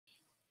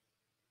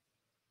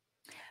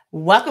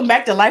Welcome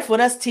back to Life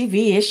with Us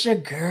TV. It's your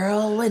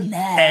girl,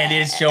 Lynette. And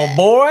it's your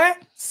boy,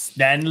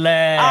 Stanley.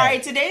 All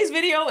right, today's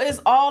video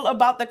is all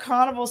about the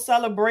Carnival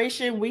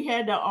celebration. We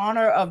had the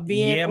honor of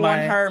being on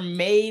her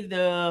May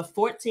the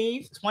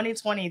 14th,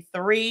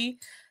 2023.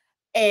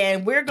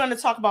 And we're going to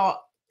talk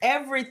about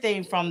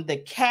everything from the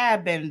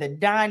cabin, the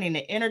dining,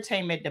 the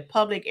entertainment, the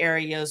public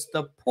areas,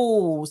 the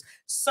pools,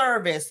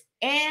 service,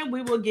 and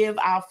we will give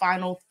our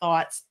final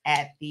thoughts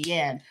at the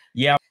end.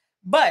 Yeah.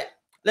 But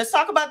let's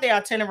talk about the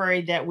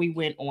itinerary that we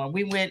went on.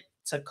 We went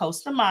to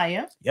Costa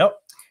Maya. Yep.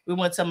 We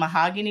went to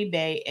Mahogany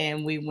Bay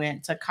and we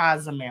went to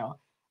Cozumel.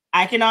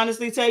 I can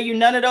honestly tell you,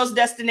 none of those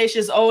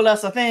destinations owe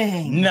us a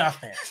thing.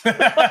 Nothing.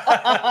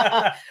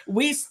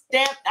 We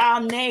stamped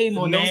our name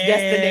on those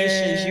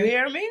destinations. You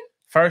hear me?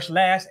 First,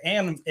 last,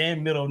 and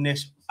middle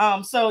initials.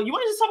 So you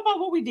want to just talk about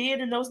what we did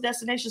in those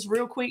destinations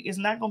real quick? It's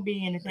not going to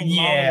be anything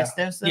long and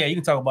extensive. Yeah, you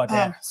can talk about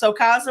that. So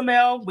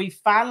Cozumel, we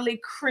finally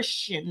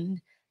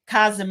christened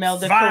Cozumel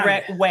the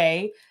correct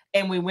way,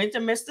 and we went to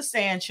Mr.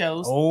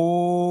 Sancho's.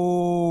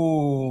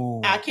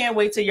 Oh, I can't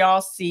wait till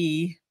y'all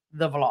see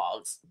the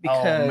vlogs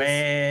because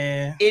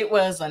it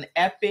was an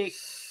epic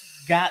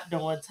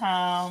goddamn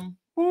time.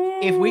 Ooh.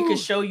 If we could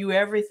show you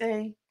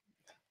everything,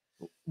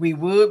 we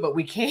would, but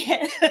we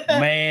can't.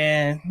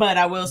 Man. But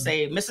I will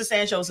say, Mr.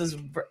 Sancho's is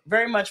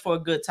very much for a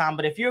good time.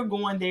 But if you're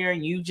going there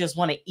and you just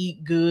want to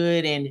eat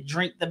good and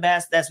drink the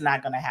best, that's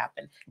not going to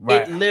happen.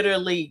 Right. It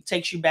literally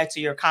takes you back to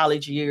your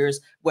college years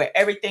where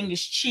everything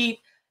is cheap.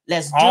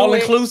 Let's do all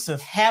it. Inclusive.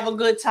 Have a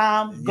good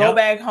time. Go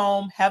back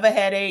home. Have a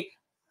headache.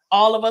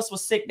 All of us were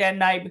sick that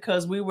night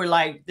because we were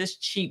like, this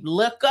cheap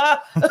liquor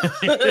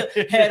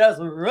had us.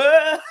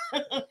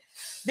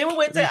 Then we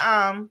went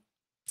to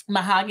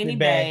Mahogany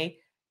Bay.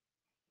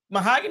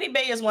 Mahogany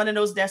Bay is one of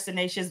those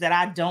destinations that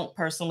I don't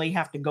personally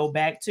have to go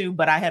back to,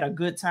 but I had a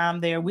good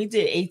time there. We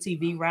did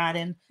ATV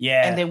riding.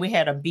 Yeah. And then we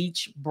had a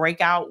beach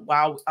breakout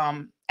while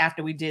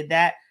after we did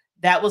that.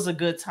 That was a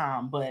good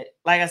time. But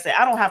like I said,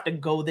 I don't have to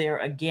go there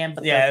again.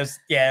 But it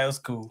was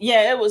cool.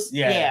 Yeah, it was.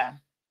 Yeah.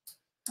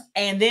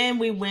 And then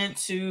we went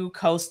to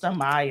Costa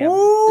Maya.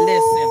 Ooh.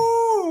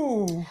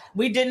 Listen,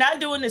 we did not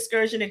do an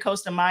excursion in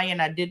Costa Maya,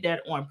 and I did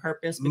that on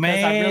purpose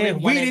because I really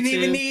wanted we didn't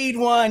even need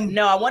one.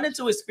 No, I wanted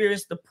to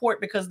experience the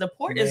port because the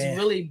port is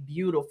really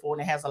beautiful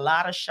and it has a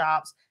lot of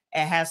shops.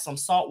 It has some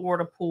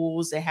saltwater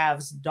pools. It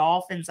has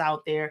dolphins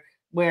out there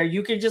where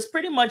you can just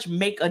pretty much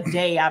make a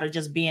day out of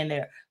just being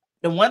there.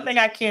 The one thing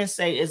I can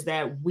say is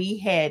that we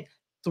had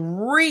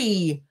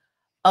 3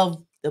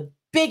 of the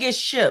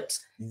biggest ships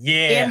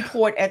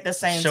import at the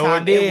same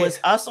time. It was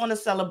us on the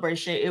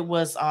celebration. It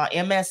was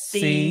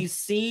MSC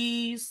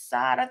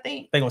Seaside, I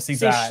think. It was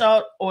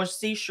Seaside or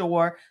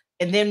Seashore.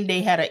 And then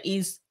they had an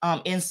East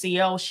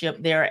NCL ship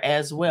there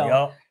as well.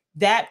 Yep.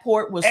 That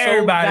port was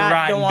everybody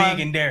riding big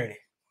and dirty.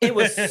 It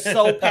was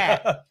so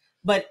packed.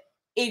 But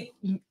it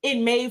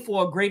made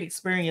for a great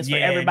experience for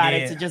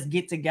everybody to just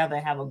get together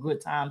and have a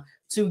good time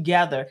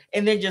together,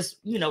 and then just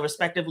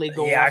respectively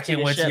go. Yeah, I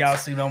can't wait till y'all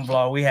see them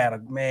vlog. We had a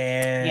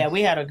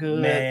we had a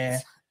good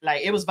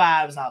like it was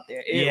vibes out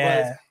there. It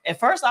was at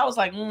first I was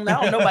like, I don't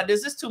know about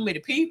this. There's too many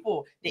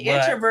people. The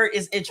introvert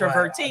is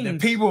introverting. The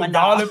people,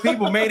 all the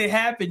people made it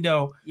happen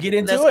though. Let's get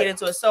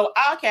into it. So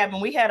our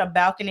cabin, we had a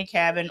balcony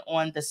cabin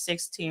on the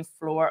 16th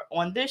floor.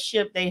 On this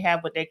ship, they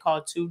have what they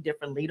call 2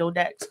 different Lido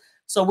decks.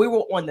 So we were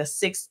on the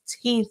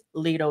 16th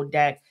Lido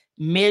deck,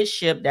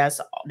 midship.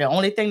 That's the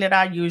only thing that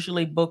I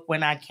usually book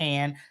when I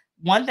can.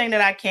 One thing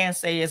that I can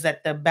say is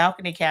that the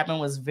balcony cabin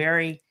was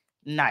very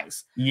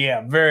nice.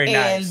 Yeah, very nice.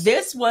 And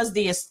this was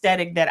the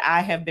aesthetic that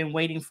I have been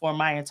waiting for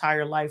my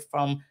entire life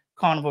from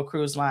Carnival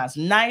Cruise Lines.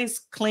 Nice,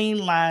 clean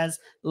lines,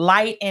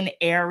 light and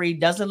airy.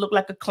 Doesn't look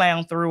like a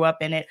clown threw up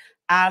in it.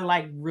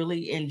 I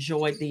really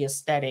enjoyed the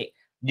aesthetic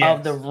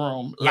of the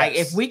room. Like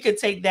if we could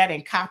take that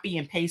and copy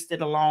and paste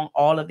it along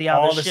all of the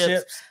other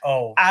ships,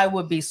 I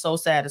would be so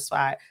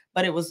satisfied.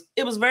 But it was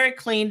very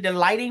clean. The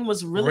lighting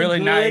was really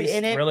good nice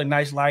in it. Really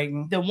nice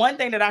lighting. The one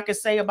thing that I could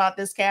say about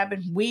this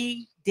cabin,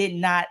 we did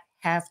not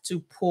have to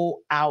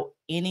pull out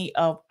any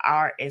of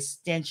our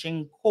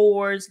extension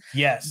cords,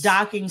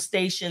 docking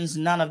stations,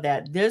 none of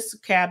that. This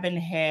cabin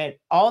had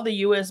all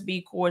the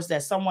USB cords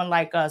that someone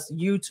like us,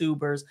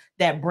 YouTubers,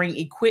 that bring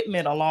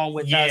equipment along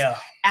with us,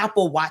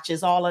 Apple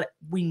Watches, all of that.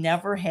 We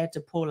never had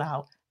to pull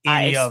out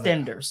any our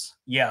extenders.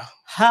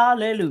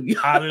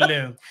 Hallelujah.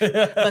 Hallelujah.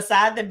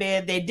 Beside the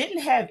bed, they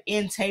didn't have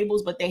end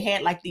tables, but they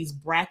had like these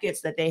brackets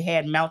that they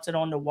had mounted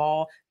on the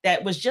wall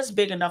that was just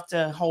big enough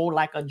to hold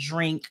like a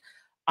drink,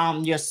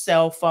 your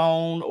cell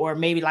phone, or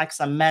maybe like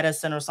some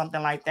medicine or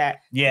something like that.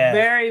 Yeah.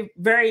 Very,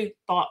 very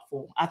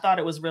thoughtful. I thought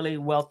it was really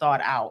well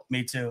thought out.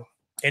 Me too.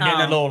 And then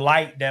the little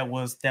light that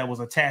was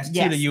attached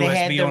to the USB they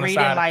had the on the reading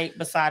side. light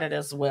beside it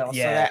as well.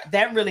 Yeah. So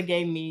that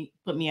really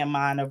put me in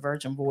mind of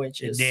Virgin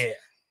Voyages. It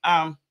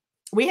did.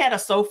 We had a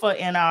sofa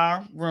in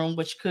our room,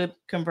 which could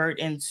convert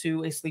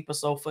into a sleeper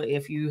sofa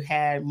if you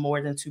had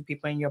more than 2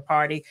 people in your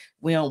party.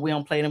 We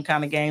don't play them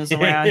kind of games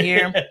around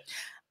here.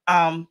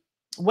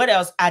 What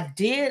else? I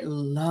did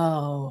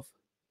love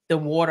the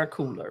water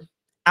cooler.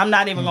 I'm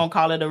not even gonna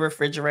call it a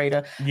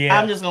refrigerator. Yeah.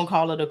 I'm just gonna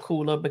call it a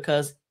cooler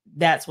because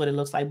that's what it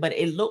looks like. But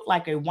it looked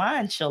like a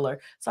wine chiller.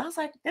 So I was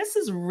like, this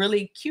is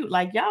really cute.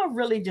 Like, y'all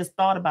really just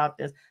thought about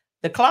this.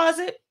 The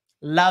closet,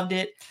 loved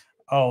it.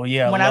 Oh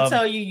yeah. When I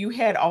tell you, you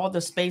had all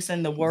the space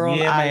in the world.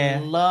 Yeah, I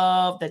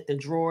love that the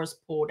drawers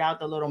pulled out,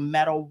 the little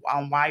metal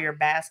wire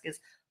baskets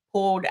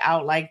pulled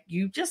out. Like,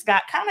 you just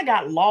got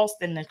lost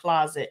in the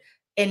closet,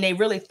 and they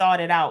really thought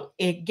it out.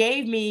 It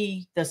gave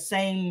me the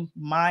same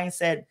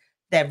mindset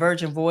that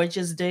Virgin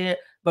Voyages did,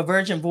 but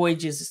Virgin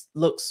Voyages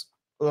looks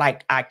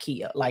like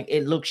IKEA. Like,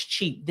 it looks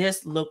cheap.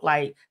 This looked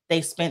like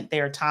they spent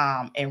their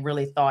time and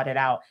really thought it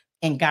out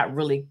and got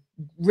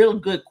real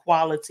good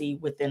quality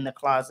within the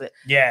closet.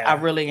 Yeah, I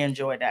really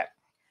enjoyed that.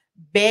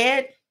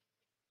 Bed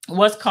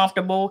was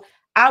comfortable.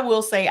 I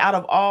will say, out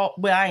of all,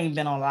 well, I ain't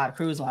been on a lot of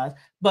cruise lines,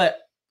 but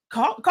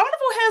Carnival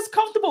has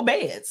comfortable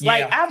beds. Yeah.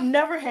 Like, I've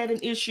never had an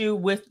issue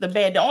with the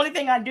bed. The only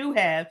thing I do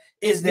have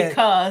is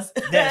because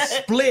that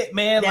split,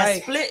 man.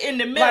 That split in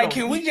the middle. Like,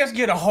 can we just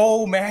get a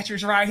whole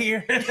mattress right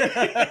here?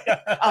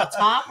 A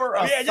topper or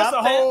something? Just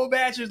a whole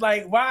mattress.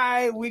 Like,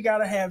 why we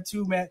gotta have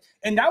two mattresses?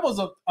 And that was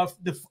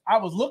I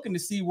was looking to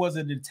see, was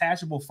it a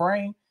detachable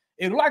frame?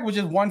 It looked like it was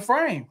just one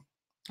frame.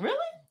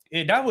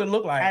 Really? That would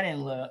look like. I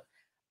didn't look.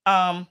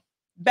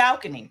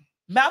 Balcony.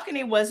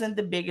 Balcony wasn't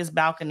the biggest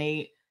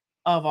balcony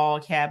of all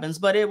cabins,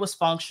 but it was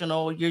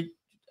functional. You're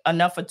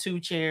enough for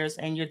 2 chairs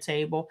and your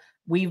table.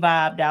 We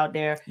vibed out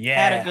there.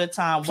 Yeah, had a good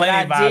time. What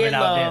I did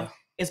love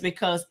is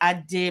because I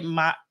do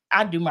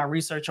my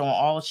research on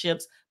all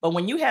ships, but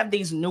when you have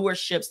these newer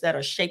ships that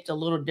are shaped a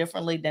little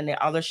differently than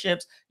the other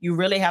ships, you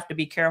really have to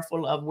be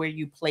careful of where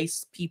you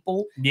place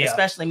people,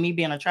 especially me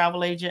being a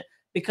travel agent,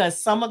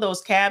 because some of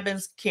those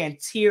cabins can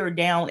tear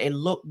down and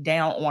look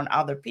down on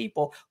other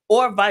people,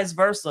 or vice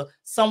versa.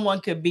 Someone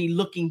could be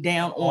looking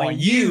down on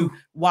you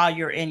while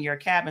you're in your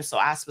cabin. So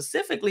I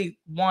specifically,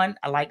 1,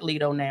 I like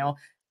Lido now.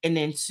 And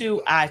then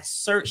 2, I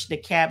searched the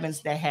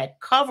cabins that had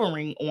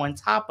covering on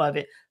top of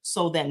it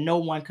so that no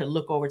one could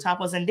look over top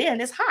of us. And then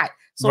it's hot.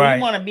 So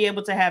you want to be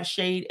able to have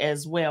shade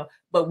as well.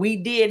 But we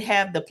did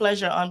have the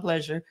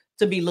unpleasure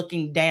to be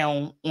looking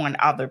down on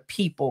other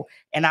people.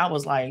 And I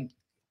was like,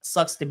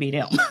 sucks to be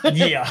them.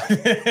 Yeah.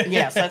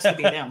 Yeah, sucks to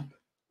be them.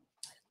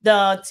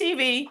 The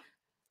TV,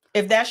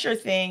 if that's your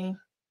thing,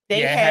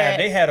 they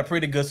had a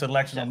pretty good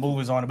selection of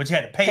movies on it, but you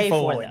had to pay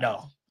for it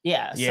though.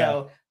 Yeah.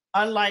 So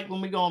unlike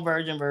when we go on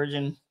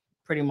Virgin,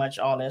 pretty much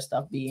all that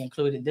stuff be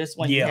included. This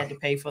one you had to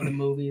pay for the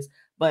movies,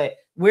 but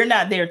we're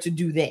not there to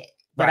do that.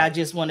 But I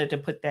just wanted to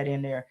put that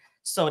in there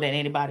so that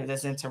anybody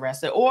that's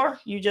interested, or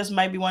you just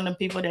might be one of the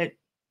people that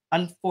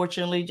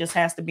unfortunately just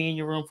has to be in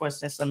your room for a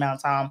certain amount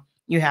of time,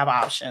 you have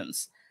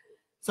options.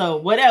 So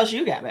what else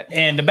you got, baby?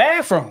 And the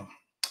bathroom.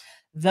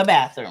 The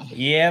bathroom.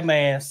 Yeah,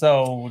 man.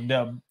 So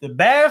the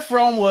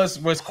bathroom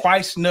was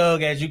quite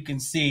snug, as you can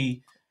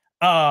see.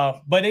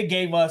 But it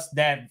gave us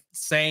that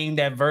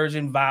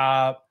Virgin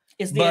vibe.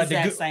 It's the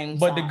exact same.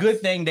 But the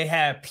good thing, they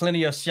had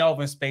plenty of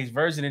shelving space.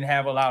 Virgin didn't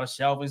have a lot of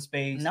shelving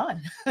space.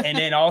 None. And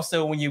then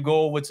also when you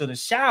go over to the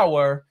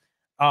shower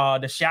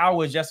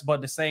is just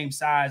about the same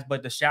size,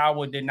 but the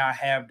shower did not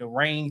have the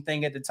rain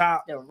thing at the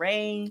top. The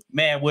rain,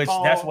 man, which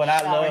that's what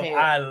I love. Head.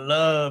 I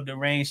love the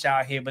rain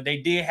shower head, but they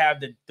did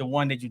have the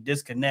one that you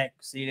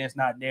disconnect. See, that's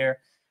not there,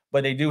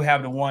 but they do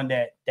have the one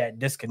that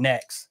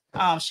disconnects.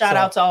 Shout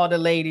out to all the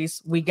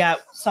ladies. We got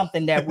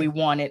something that we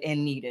wanted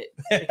and needed,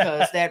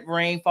 because that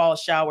rainfall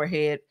shower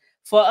head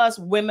for us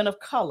women of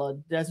color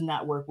does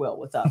not work well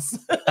with us.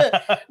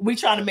 We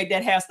trying to make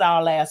that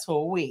hairstyle last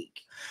for a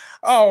week.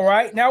 All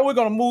right, now we're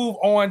going to move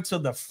on to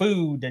the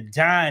food, the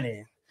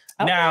dining.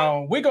 Okay.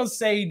 Now, we're going to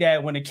say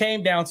that when it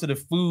came down to the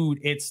food,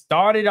 it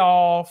started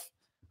off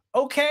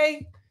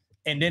okay,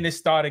 and then it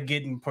started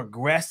getting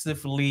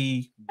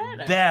progressively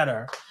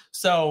better.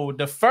 So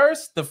the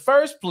first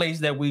place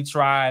that we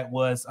tried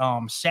was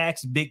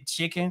Shaq's Big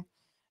Chicken.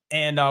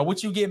 And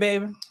what you get,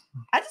 baby?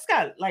 I just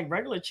got like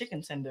regular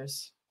chicken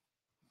tenders.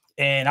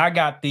 And I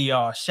got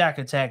the Shack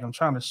Attack. I'm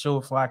trying to show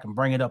if I can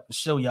bring it up to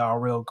show y'all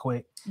real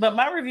quick. But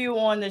my review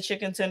on the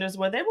chicken tenders,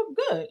 well, they were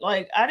good.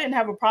 Like, I didn't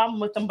have a problem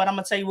with them, but I'm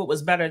going to tell you what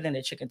was better than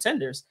the chicken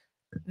tenders.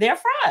 Their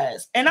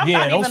fries. And I'm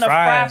not even a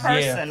fry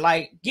person. Yeah.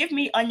 Like, give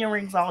me onion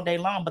rings all day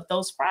long, but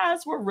those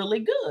fries were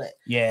really good.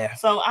 Yeah.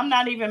 So I'm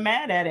not even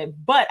mad at it.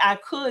 But I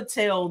could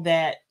tell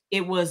that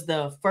it was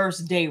the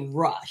first day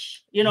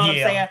rush. You know what I'm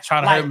saying?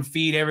 Trying to help them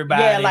feed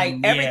everybody. Yeah, like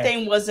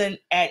everything wasn't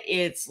at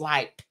its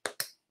like,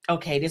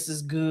 okay, this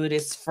is good,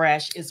 it's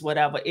fresh, it's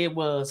whatever. It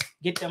was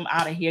get them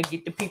out of here,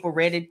 get the people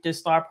ready to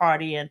start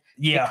partying.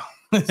 Yeah.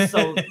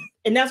 So,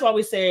 and that's why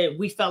we said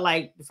we felt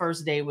like the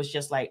first day was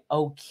just like,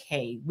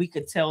 okay. We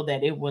could tell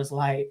that it was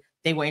like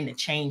they were in the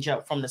change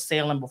up from the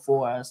sailing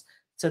before us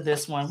to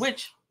this one,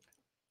 which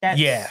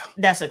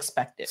that's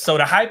expected. So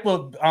the hype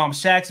of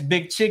Shaq's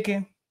Big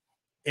Chicken,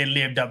 it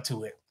lived up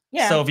to it.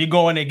 Yeah. So if you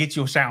go in there, get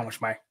you a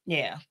sandwich, man.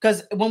 Yeah.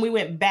 Because when we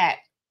went back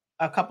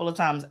a couple of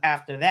times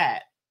after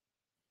that,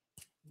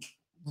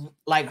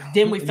 like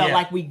then we felt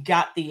like we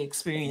got the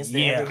experience that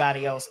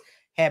everybody else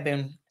had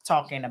been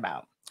talking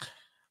about.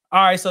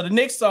 All right, so the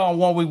next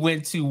one we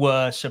went to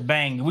was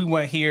Shebang. We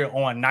went here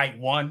on night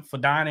 1 for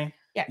dining.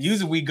 Yes.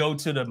 Usually we go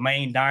to the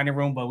main dining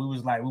room, but we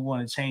was like, we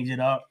want to change it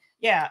up.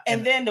 Yeah,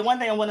 and then the one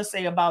thing I want to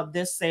say about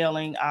this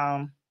sailing,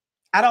 I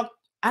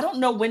don't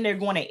know when they're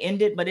going to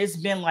end it, but it's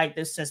been like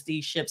this since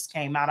these ships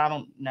came out. I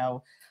don't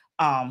know,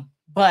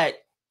 but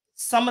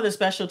some of the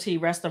specialty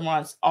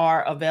restaurants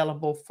are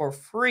available for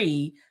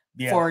free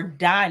for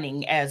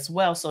dining as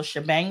well. So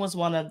Shebang was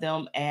one of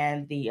them,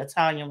 and the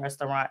Italian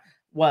restaurant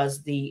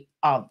was the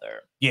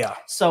other. Yeah.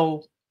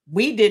 So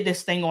we did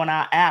this thing on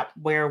our app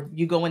where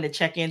you go in to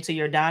check into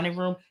your dining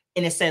room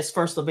and it says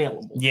first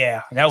available.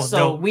 Yeah, that was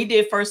so dope. We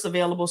did first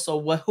available.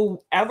 So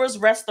whoever's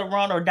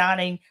restaurant or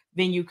dining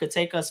venue could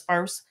take us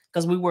first,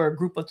 because we were a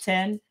group of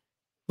 10.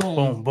 Boom,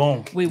 boom,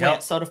 boom. We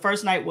went. So the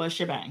first night was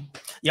Shebang.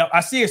 Yep,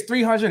 I see it's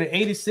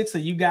 386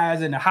 of you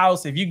guys in the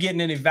house. If you're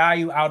getting any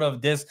value out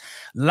of this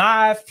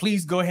live,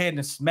 please go ahead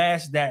and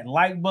smash that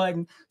like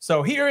button.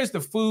 So here is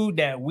the food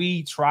that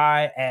we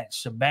try at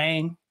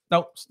Shebang.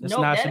 Nope, it's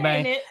not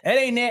Shebang. It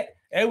ain't it.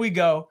 There we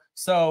go.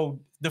 So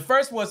the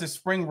first was the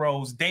spring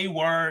rolls. They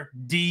were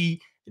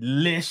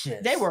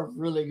delicious. They were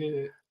really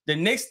good. The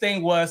next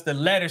thing was the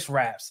lettuce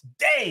wraps.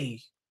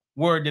 They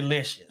were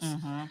delicious.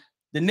 Mm-hmm.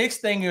 The next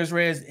thing is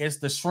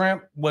the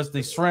shrimp. Was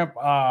the shrimp?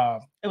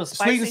 It was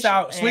spicy,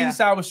 sweet and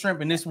sour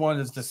shrimp, and this one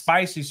is the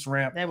spicy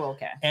shrimp. They were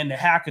okay. And the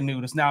hacker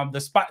noodles. Now the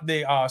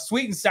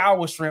sweet and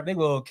sour shrimp, they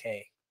were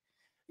okay.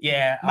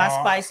 Yeah, my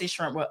spicy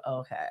shrimp were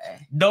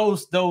okay.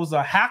 Those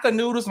are hacker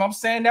noodles. I'm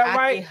saying that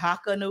right?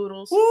 Hacker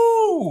noodles.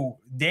 Woo!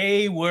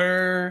 They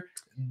were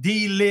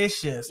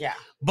delicious. Yeah.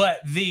 But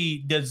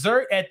the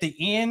dessert at the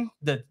end,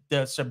 the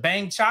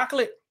Shebang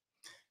chocolate,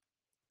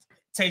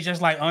 tastes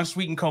just like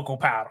unsweetened cocoa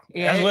powder.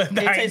 Yeah, it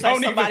tastes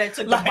like somebody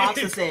took the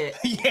box and said,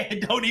 yeah,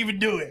 don't even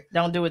do it.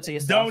 Don't do it to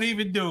yourself. Don't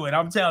even do it.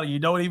 I'm telling you,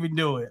 don't even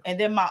do it. And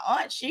then my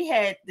aunt, she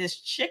had this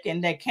chicken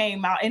that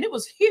came out, and it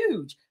was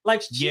huge.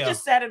 Like she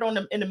just sat it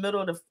in the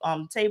middle of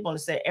the table and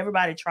said,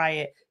 everybody try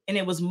it. And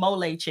it was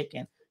mole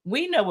chicken.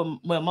 We know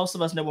most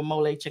of us know what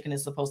mole chicken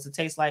is supposed to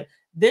taste like.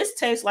 This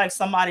tastes like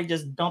somebody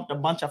just dumped a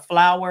bunch of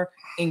flour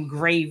and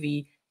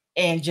gravy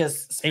and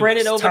just spread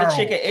it over the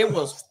chicken. It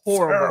was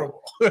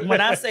horrible.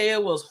 When I say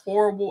it was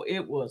horrible,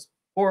 it was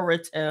horrible.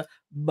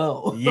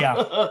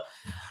 Yeah.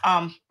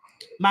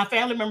 My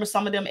family members,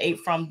 some of them ate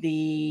from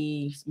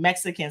the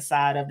Mexican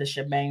side of the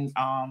Shebang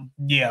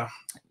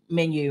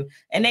menu,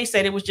 and they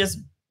said it was just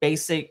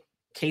basic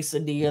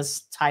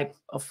quesadillas type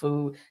of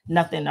food.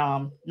 Nothing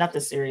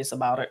serious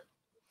about it.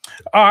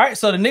 All right,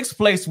 so the next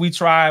place we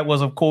tried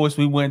was, of course,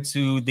 we went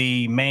to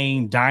the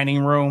main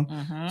dining room.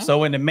 Mm-hmm.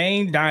 So in the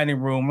main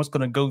dining room, I'm just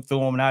going to go through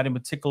them, not in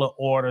particular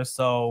order.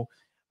 So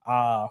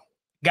got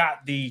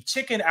the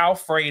chicken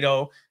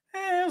Alfredo.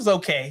 It was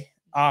okay.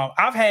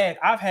 I've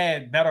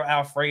had better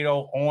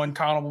Alfredo on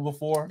Carnival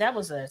before. That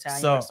was an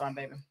Italian restaurant,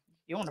 baby.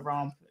 You're on the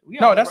wrong.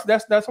 No,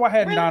 that's why I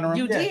had in the dining room.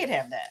 You did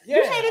have that. Yeah,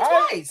 you had it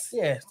twice.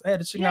 Yes, I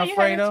had the chicken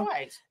Alfredo.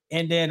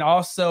 And then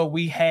also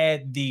we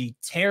had the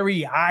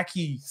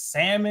teriyaki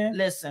salmon.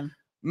 Listen,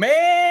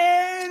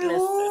 man.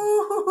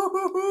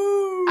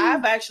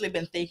 I've actually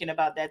been thinking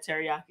about that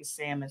teriyaki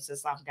salmon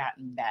since I've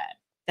gotten back.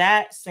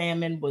 That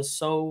salmon was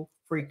so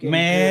freaking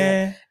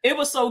good. It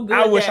was so good.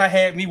 I wish I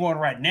had me one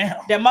right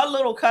now. That my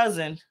little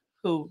cousin,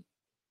 who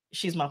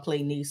she's my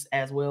play niece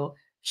as well,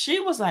 she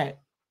was like,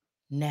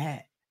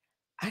 Nat,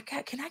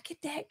 can I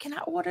get that? Can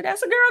I order that? I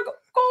said, girl,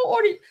 go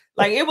order it.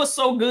 Like, it was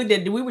so good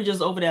that we were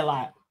just over there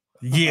like,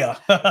 yeah.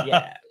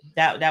 Yeah,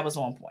 that was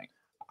on point.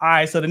 All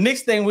right, so the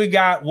next thing we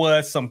got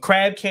was some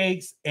crab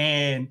cakes,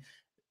 and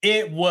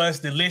it was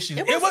delicious.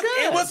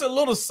 It was a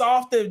little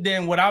softer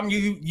than what I'm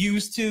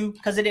used to,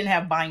 because it didn't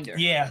have binder.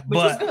 Yeah, which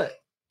was good.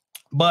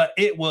 But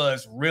it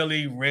was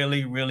really,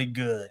 really, really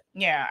good.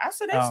 Yeah, I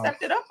said they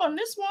stepped it up on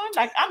this one.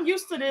 Like, I'm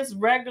used to this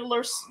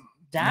regular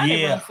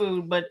dining room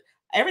food, but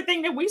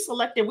everything that we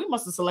selected, we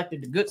must have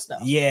selected the good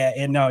stuff. Yeah,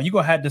 and you're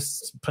gonna have to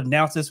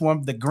pronounce this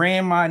one, the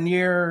Grand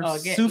Marnier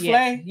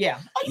souffle. Yeah.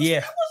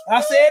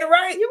 I said it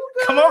right. You were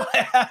good. Come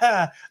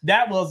on.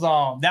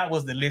 that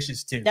was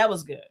delicious too. That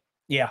was good.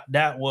 Yeah,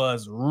 that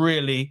was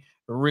really,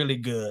 really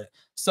good.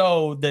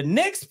 So the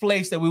next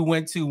place that we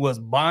went to was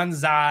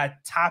Bonsai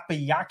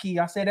Takoyaki.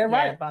 I said that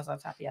right? Yeah,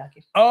 Bonsai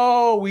Takoyaki.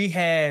 Oh, we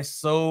had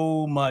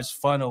so much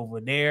fun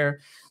over there.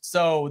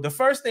 So the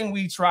first thing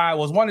we tried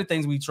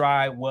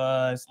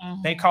was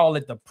they call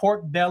it the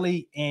pork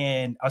belly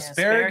and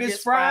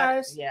asparagus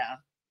fries. Yeah,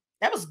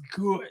 that was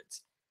good.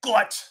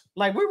 Good.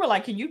 Like, we were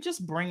like, can you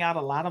just bring out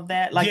a lot of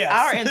that? Like,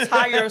 our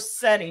entire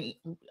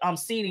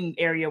seating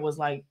area was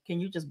like, can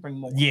you just bring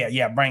more?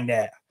 Yeah, bring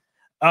that.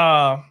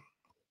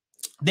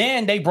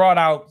 Then they brought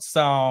out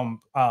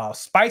some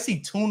spicy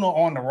tuna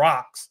on the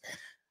rocks.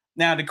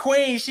 Now the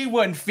queen, she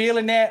wasn't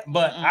feeling that,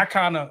 but I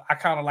kind of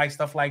like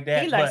stuff like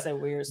that. He likes that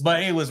weird stuff.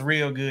 But it was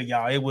real good,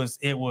 y'all. It was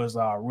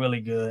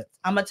really good.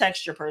 I'm a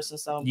texture person,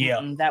 so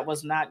that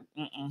was not.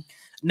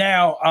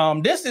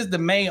 Now, this is the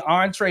main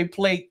entree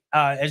plate.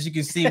 As you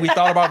can see, we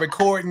thought about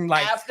recording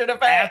like after the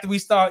fact, after we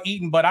start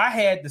eating. But I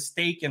had the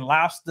steak and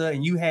lobster,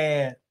 and you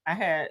had. I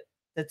had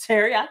the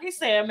teriyaki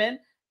salmon,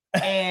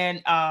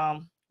 and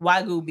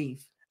Wagyu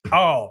beef.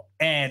 Oh,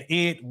 and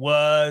it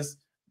was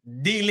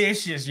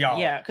delicious, y'all.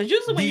 Yeah, because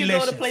usually when you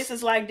go to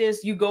places like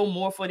this, you go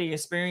more for the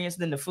experience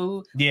than the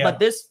food. Yeah. But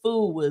this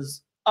food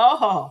was,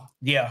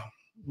 yeah.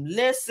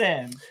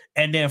 Listen.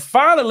 And then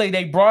finally,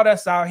 they brought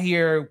us out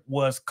here,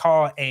 was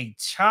called a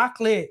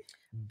chocolate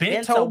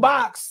bento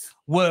box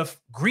with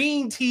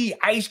green tea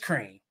ice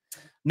cream.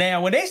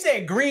 Now, when they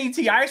said green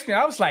tea ice cream,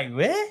 I was like,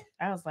 what?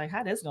 I was like,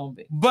 how this gonna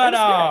be? But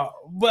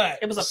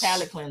it was a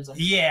palate cleanser.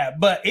 Yeah,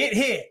 but it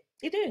hit.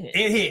 It did hit.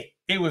 It hit.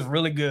 It was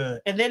really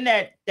good. And then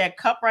that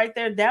cup right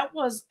there, that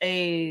was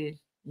a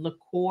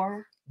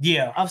liqueur.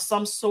 Yeah. Of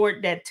some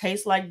sort that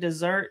tastes like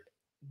dessert.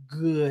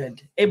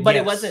 Good. But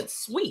it wasn't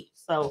sweet.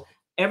 So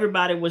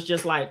everybody was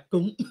just like,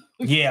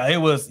 yeah, it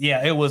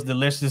was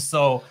delicious.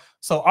 So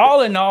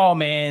all in all,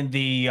 man,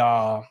 the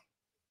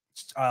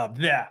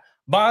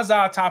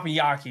Banzai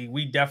Takoyaki,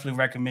 we definitely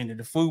recommend it.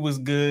 The food was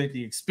good,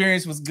 the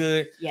experience was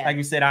good. Yeah. Like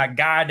you said, our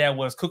guy that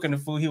was cooking the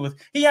food,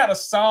 he had a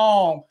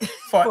song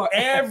for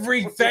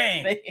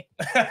everything.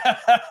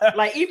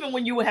 Like even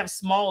when you would have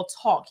small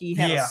talk, he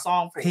had a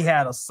song for it. He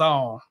had a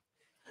song.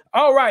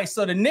 All right,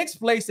 so the next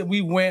place that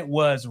we went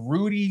was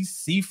Rudy's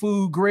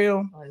Seafood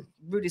Grill.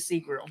 Rudy's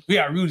Sea Grill.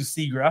 Yeah, Rudy's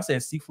Sea Grill. I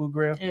said Seafood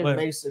Grill. Yeah,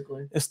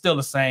 basically. It's still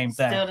the same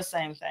thing. Still the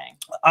same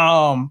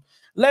thing.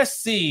 Let's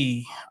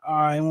see. All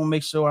right, I want to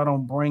make sure I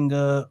don't bring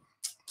up.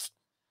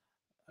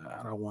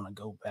 I don't want to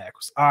go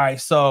backwards. All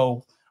right,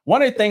 so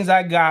one of the things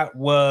I got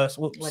was.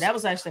 Well, that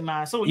was actually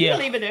mine. So you can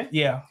leave it there.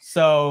 Yeah.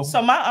 So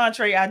my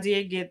entree, I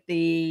did get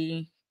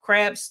the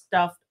crab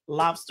stuffed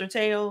lobster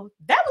tail.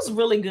 That was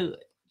really good.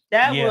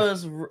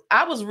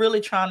 I was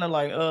really trying to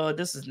like,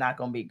 this is not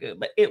gonna be good,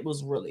 but it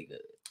was really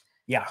good.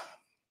 Yeah.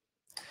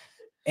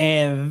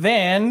 And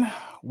then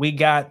we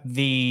got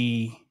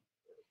the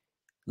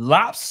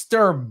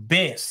lobster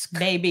bisque.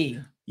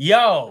 Baby.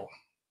 Yo,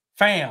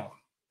 fam.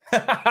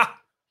 That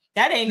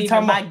ain't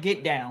even my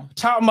get down.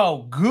 Talking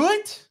about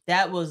good?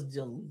 That was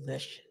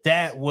delicious.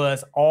 That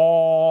was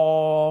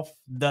off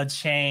the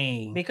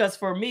chain. Because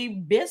for me,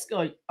 bisque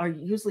are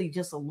usually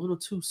just a little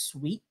too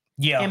sweet.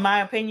 Yeah. In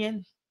my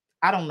opinion.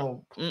 I don't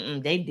know.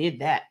 They did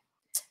that.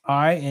 All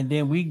right. And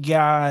then we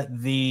got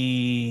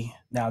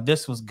now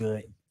this was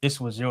good. This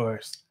was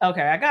yours.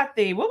 Okay. I got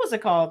what was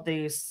it called?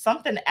 The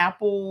something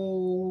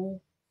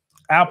apple.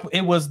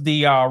 It was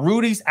the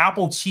Rudy's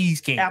apple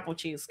cheesecake. Apple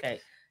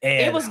cheesecake.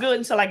 And it was good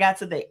until I got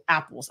to the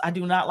apples. I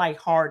do not like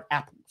hard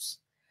apples.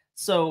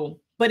 So,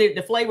 but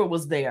the flavor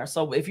was there.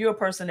 So if you're a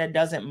person that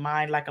doesn't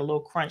mind like a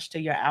little crunch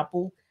to your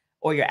apple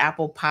or your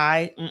apple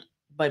pie,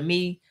 but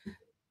me,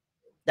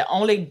 the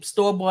only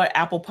store-bought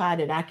apple pie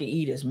that I can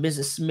eat is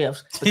Mrs.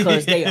 Smith's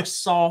because they are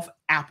soft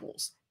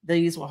apples.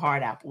 These were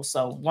hard apples.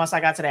 So once I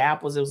got to the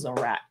apples, it was a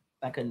wrap.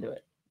 I couldn't do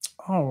it.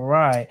 All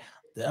right.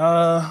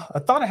 I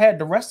thought I had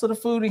the rest of the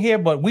food in here,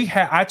 but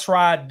I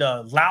tried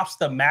the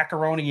lobster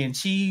macaroni and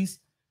cheese.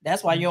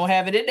 That's why you don't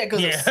have it in there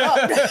because it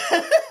sucked.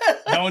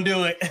 Don't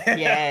do it.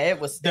 Yeah, it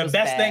was the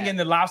best thing in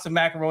the lobster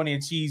macaroni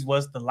and cheese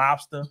was the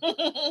lobster.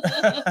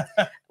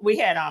 We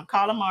had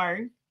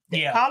calamari.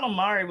 The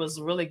calamari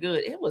was really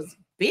good. It was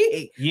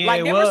big. Yeah,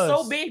 like they were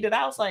so big that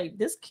I was like,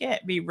 this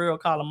can't be real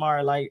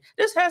calamari. Like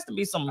this has to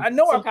be some kind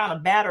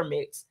of batter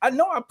mix. I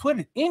know I put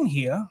it in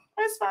here.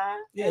 That's fine.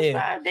 That's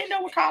fine. They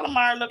know what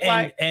calamari look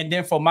like. And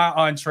then for my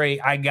entree,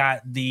 I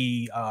got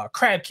the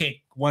crab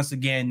cake once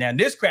again. Now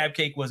this crab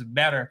cake was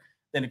better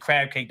than the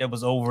crab cake that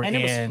was over. And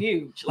it was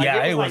huge.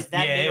 Like, it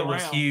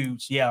was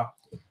huge. Yeah.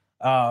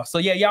 So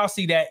yeah, y'all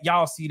see that.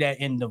 Y'all see that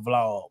in the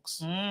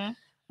vlogs. Mm-hmm.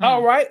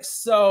 All right,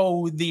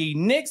 so the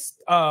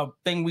next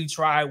thing we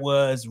tried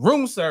was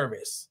room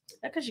service.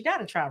 Because you got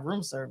to try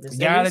room service. You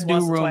got to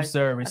do room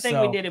service. I think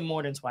we did it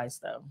more than twice,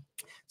 though.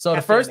 So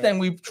the first thing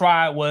we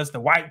tried was the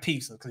white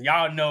pizza. Because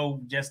y'all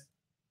know, just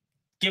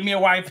give me a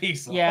white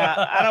pizza.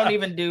 Yeah, I don't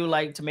even do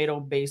like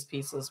tomato-based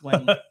pizzas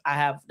when I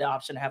have the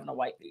option of having a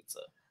white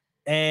pizza.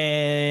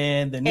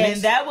 And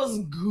that was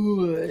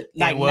good.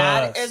 Like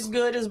not as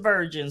good as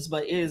Virgin's,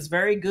 but it is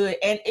very good.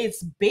 And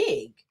it's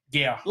big.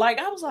 Yeah. Like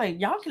I was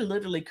like, y'all can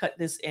literally cut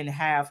this in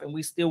half and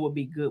we still would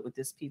be good with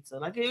this pizza.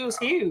 Like it was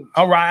huge.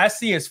 All right. I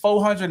see it's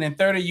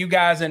 430 you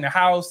guys in the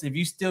house. If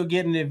you still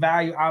getting the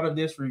value out of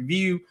this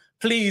review,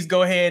 please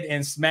go ahead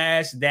and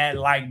smash that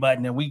like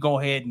button and we go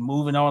ahead and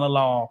moving on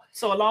along.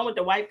 So along with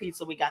the white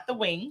pizza, we got the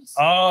wings.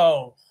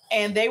 Oh.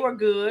 And they were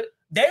good.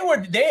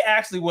 They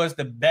actually was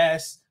the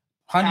best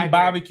honey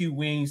barbecue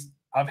wings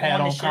I've had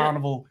on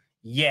Carnival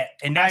yet.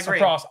 And that's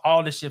across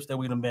all the ships that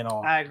we've been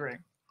on. I agree.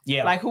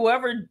 Yeah. Like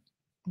whoever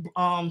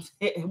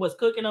it was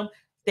cooking them,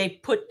 they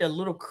put the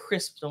little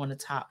crisps on the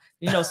top.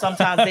 You know,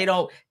 sometimes they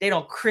don't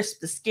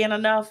crisp the skin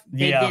enough.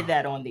 They did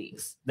that on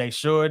these. They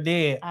sure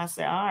did. I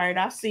said, all right,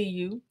 I see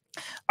you.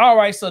 All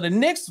right, so the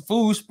next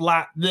food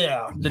spot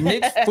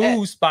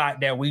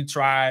that we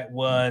tried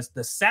was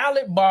the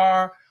salad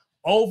bar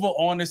over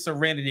on the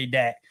Serenity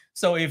Deck.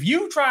 So if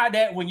you tried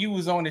that when you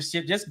was on the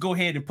ship, just go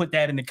ahead and put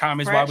that in the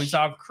comments while we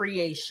talk.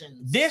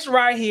 Creations. These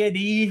right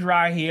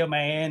here,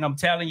 man, I'm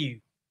telling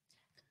you.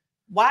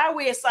 Why are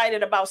we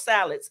excited about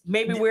salads?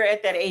 Maybe we're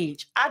at that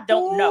age. I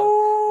don't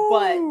know.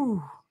 But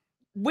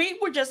we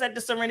were just at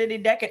the Serenity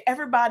Deck and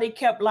everybody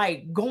kept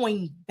like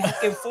going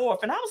back and forth.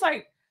 And I was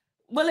like,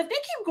 well, if they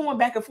keep going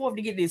back and forth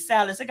to get these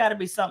salads, there got to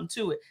be something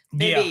to it.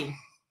 Baby,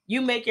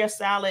 you make your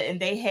salad and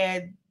they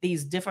had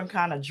these different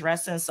kind of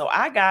dressings. So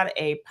I got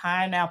a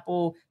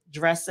pineapple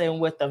dressing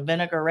with a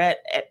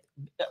vinaigrette.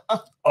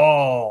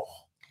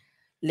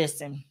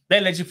 Listen.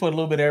 They let you put a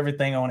little bit of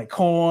everything on it.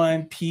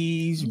 Corn,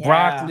 peas,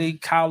 broccoli,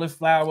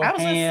 cauliflower,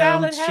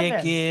 ham,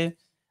 chicken.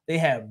 They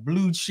have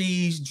blue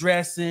cheese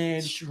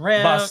dressing,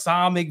 shrimp,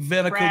 balsamic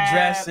vinegar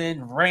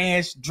dressing,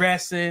 ranch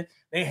dressing.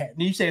 They had,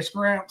 you said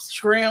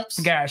shrimps?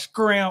 Got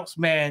shrimps,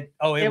 man.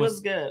 Oh, it was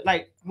good.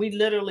 Like, we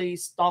literally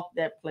stalked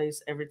that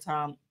place every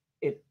time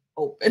it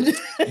opened.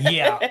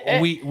 Yeah,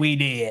 we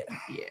did.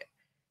 Yeah.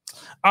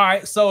 All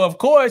right, so of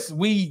course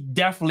we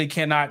definitely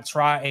cannot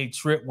try a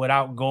trip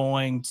without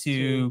going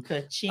to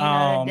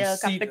Cucina del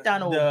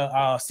Capitano.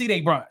 The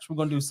C-Day brunch. We're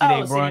gonna do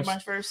C-Day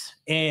brunch first.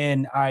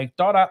 And I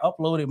thought I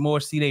uploaded more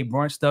C-Day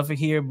brunch stuff in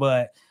here,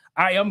 but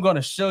I am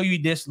gonna show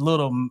you this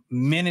little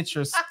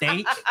miniature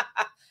steak.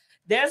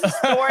 There's a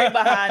story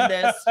behind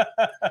this.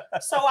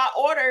 So I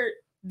ordered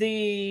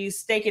the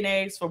steak and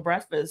eggs for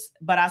breakfast,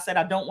 but I said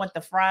I don't want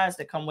the fries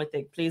that come with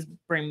it. Please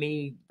bring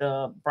me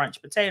the brunch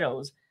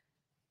potatoes.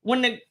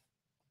 When the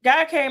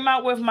guy came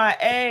out with my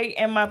egg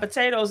and my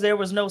potatoes, there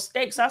was no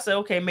steak. So I said,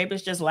 okay, maybe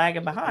it's just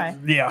lagging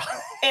behind. Yeah.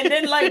 And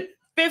then like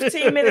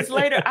 15 minutes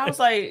later, I was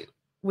like,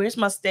 where's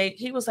my steak?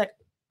 He was like,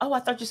 oh,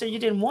 I thought you said you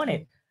didn't want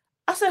it.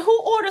 I said,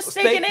 who ordered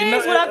steak and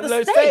eggs without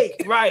the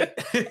steak? Right.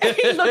 And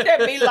he looked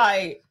at me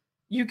like,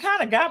 you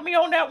kind of got me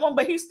on that one,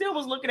 but he still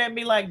was looking at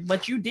me like,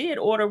 but you did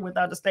order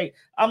without the steak.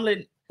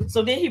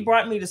 So then he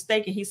brought me the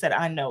steak and he said,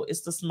 I know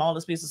it's the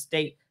smallest piece of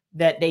steak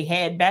that they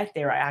had back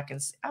there. I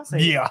said,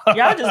 yeah,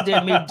 y'all just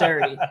did me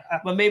dirty,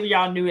 but maybe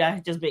y'all knew I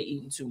had just been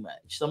eating too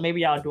much. So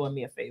maybe y'all doing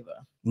me a favor.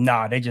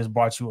 Nah, they just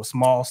brought you a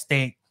small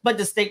steak. But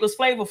the steak was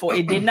flavorful.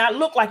 It did not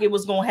look like it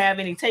was going to have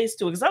any taste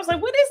to it. Cause I was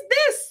like, what is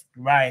this?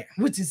 Right.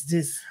 What is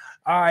this?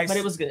 All right. But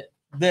it was good.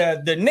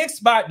 The next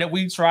spot that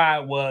we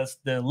tried was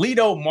the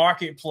Lido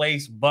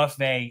Marketplace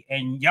Buffet.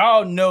 And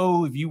y'all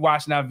know, if you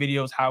watching our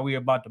videos, how we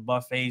about the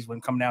buffets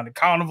when coming down to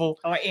Carnival.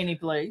 Or any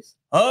place.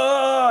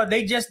 Oh,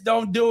 they just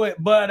don't do it.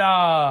 But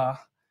on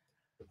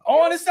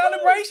the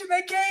celebration,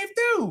 they came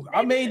through.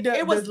 I mean,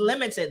 it was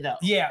limited though.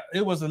 Yeah,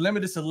 it was a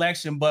limited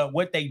selection, but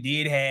what they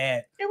did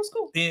had, it was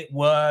cool. It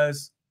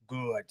was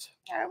good.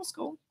 Yeah, it was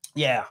cool.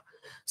 Yeah.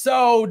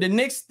 So the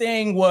next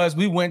thing was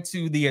we went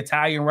to the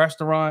Italian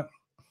restaurant.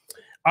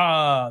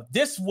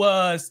 This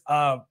was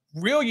a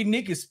real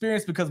unique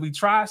experience because we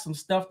tried some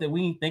stuff that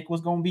we didn't think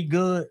was going to be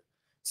good.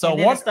 So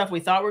one stuff we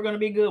thought were going to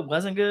be good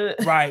wasn't good.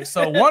 Right.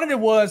 So one of it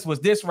was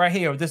this right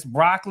here, this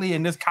broccoli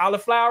and this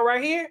cauliflower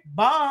right here.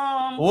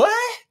 Bomb.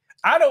 What?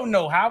 I don't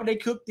know how they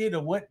cooked it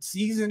or what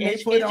season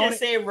they put on it. It just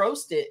said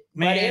roasted,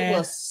 man, but it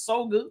was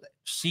so good.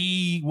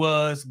 She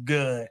was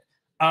good.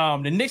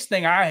 The next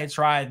thing I had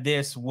tried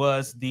this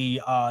was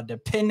the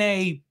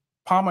penne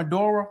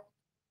pomodoro.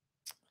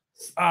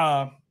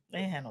 They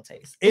didn't have no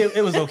taste.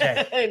 It was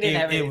okay.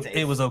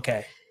 It was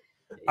okay.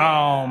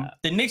 Yeah.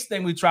 The next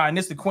thing we tried, and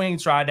this the queen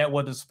tried, that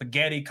was the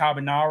spaghetti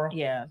carbonara.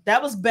 Yeah,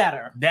 that was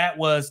better. That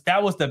was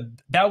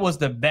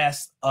the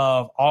best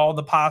of all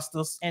the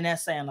pastas. And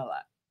that's saying a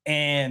lot.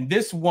 And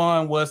this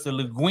one was the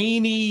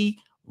linguine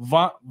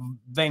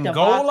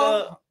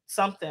vangola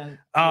something.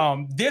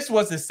 This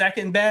was the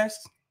second best.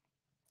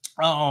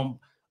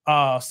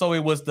 So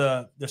it was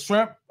the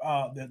shrimp,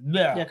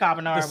 the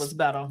carbonara was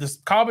better. The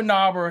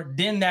carbonara,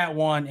 then that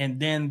one, and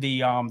then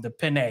the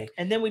penne.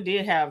 And then we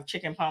did have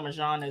chicken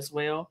parmesan as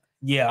well.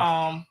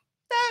 Yeah.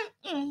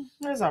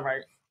 That's all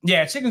right.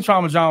 Yeah, chicken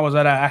parmesan was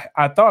that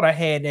I thought I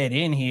had that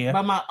in here.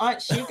 But my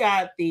aunt, she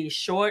got the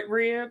short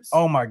ribs.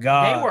 Oh my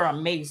God. They were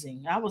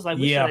amazing. I was like,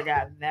 we should have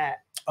got that.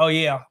 Oh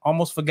yeah,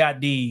 almost forgot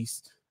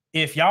these.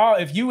 If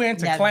you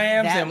into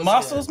clams and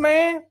mussels, good.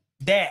 Man,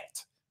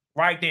 that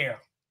right there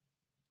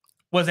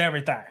was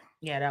everything.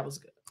 Yeah, that was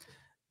good.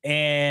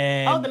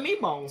 And the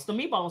meatballs. The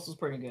meatballs was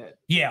pretty good.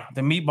 Yeah,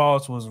 the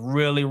meatballs was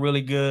really,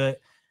 really good.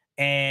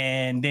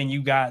 And then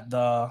you got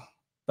the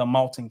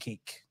molten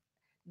cake.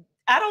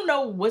 I don't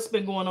know what's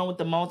been going on with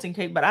the molten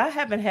cake, but I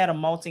haven't had a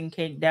molten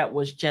cake that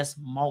was just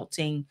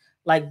molting.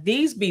 Like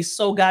these be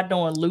so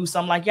goddamn loose.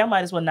 I'm like, y'all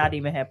might as well not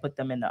even have put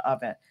them in the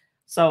oven.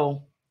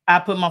 So I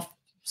put my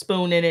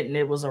spoon in it and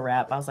it was a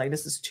wrap. I was like,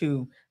 this is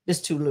too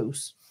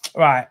loose.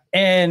 Right.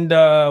 And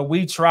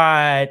we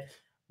tried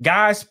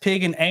Guy's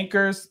Pig and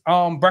Anchor's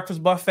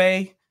breakfast buffet.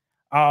 It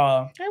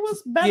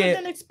was better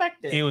than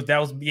expected.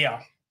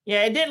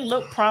 Yeah, it didn't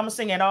look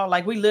promising at all.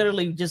 Like we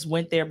literally just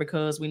went there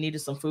because we needed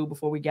some food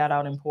before we got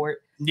out in port.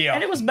 Yeah.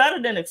 And it was better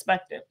than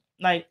expected.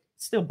 Like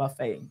still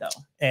buffet though.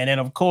 And then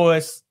of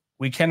course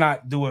we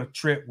cannot do a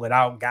trip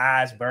without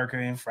Guy's Burger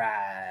and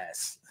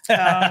Fries.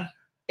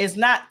 It's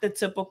not the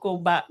typical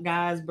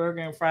Guy's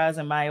Burger and Fries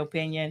in my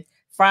opinion.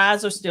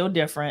 Fries are still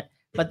different,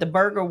 but the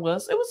burger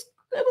was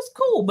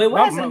cool, but it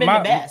hasn't been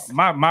the best.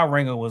 My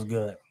ringer was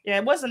good. Yeah,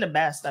 it wasn't the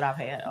best that I've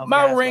had.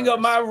 My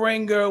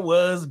ringer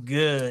was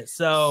good.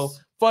 So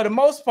for the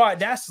most part,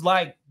 that's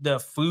like the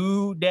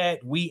food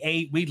that we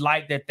ate. We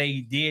like that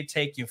they did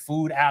take your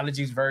food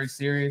allergies very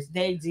serious.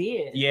 They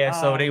did. Yeah,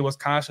 so they was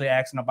constantly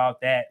asking about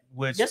that.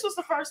 Which this was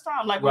the first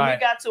time. Like when we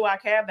got to our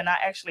cabin, I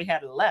actually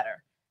had a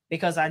letter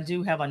because I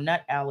do have a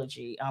nut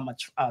allergy. I'm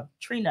a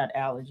tree nut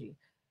allergy.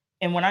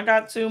 And when I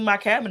got to my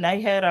cabin, they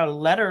had a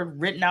letter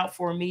written out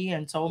for me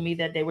and told me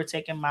that they were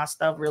taking my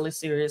stuff really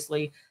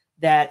seriously.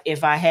 That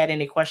if I had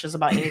any questions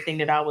about anything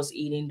that I was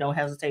eating, don't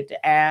hesitate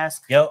to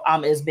ask. Yep.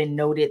 It's been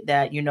noted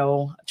that, you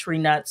know, tree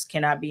nuts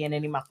cannot be in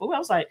any of my food. I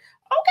was like,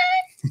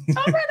 okay,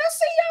 all right, I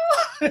see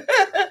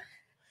y'all.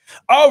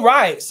 All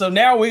right. So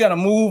now we're going to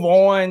move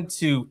on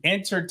to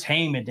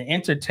entertainment, the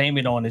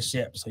entertainment on the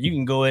ship. So you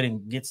can go ahead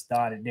and get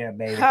started there,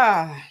 baby.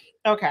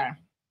 Okay.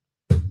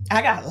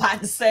 I got a lot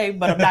to say,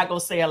 but I'm not going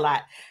to say a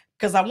lot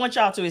because I want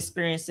y'all to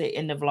experience it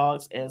in the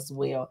vlogs as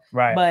well.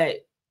 Right.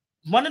 But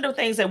one of the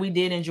things that we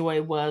did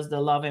enjoy was the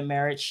Love and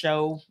Marriage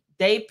show.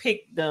 They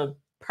picked the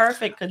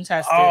perfect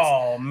contestants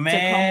to come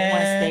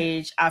on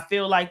stage. I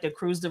feel like the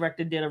cruise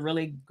director did a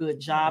really good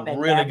job at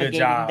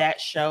navigating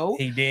that show.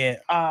 He did.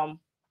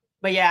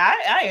 But yeah,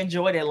 I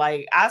enjoyed it.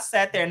 Like I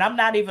sat there and I'm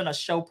not even a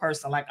show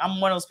person. Like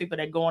I'm one of those people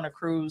that go on a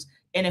cruise.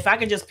 And if I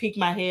can just peek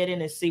my head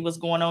in and see what's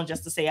going on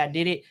just to say I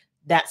did it,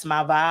 that's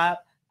my vibe.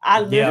 I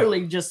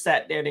literally just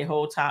sat there the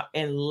whole time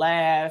and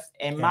laughed,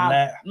 and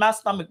my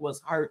stomach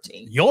was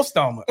hurting. Your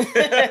stomach.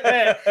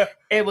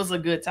 It was a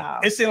good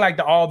time. It seemed like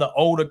all the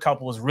older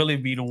couples really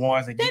be the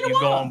ones that get you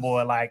going,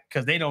 boy, like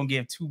because they don't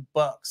give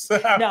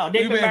 $2. No,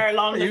 they've been married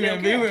longer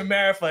than we've been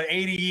married for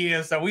 80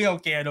 years, so we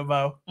don't care no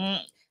more.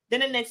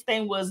 Then the next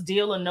thing was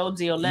Deal or No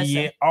Deal. Listen.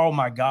 Yeah. Oh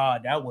my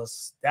God, that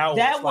was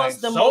like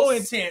the so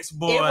intense,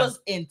 boy. It was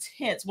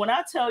intense. When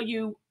I tell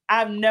you,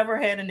 I've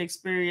never had an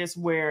experience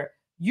where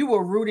you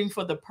were rooting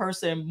for the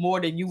person more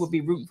than you would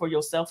be rooting for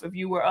yourself if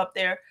you were up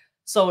there.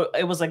 So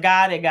it was a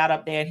guy that got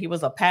up there and he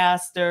was a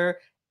pastor,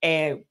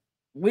 and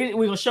we're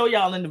going to show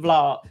y'all in the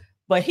vlog,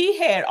 but he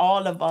had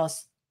all of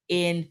us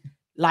in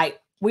like,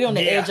 we on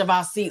the edge of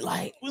our seat.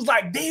 Like, it was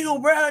like, deal,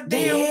 bro,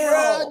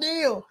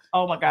 deal.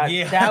 Oh my God.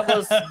 Yeah. That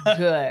was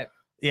good.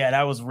 Yeah,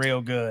 that was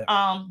real good.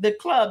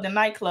 The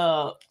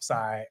nightclub.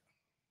 Sorry.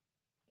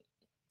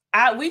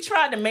 We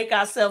tried to make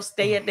ourselves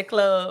stay at the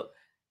club,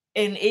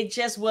 and it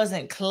just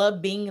wasn't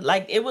clubbing.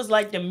 Like it was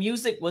like the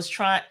music was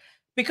trying,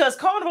 because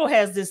Carnival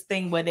has this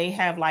thing where they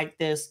have like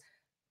this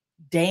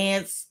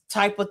dance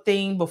type of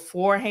thing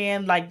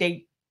beforehand. Like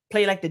they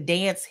play like the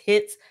dance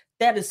hits.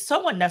 That is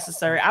so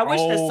unnecessary. I wish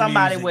that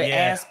somebody would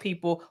ask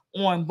people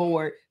on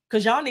board,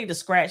 because y'all need to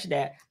scratch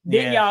that.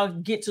 Then y'all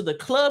get to the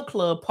club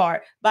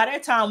part. By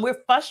that time,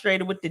 we're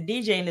frustrated with the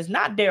DJ, and it's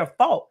not their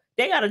fault.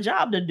 They got a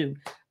job to do.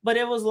 But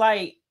it was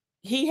like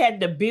he had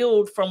to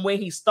build from where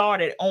he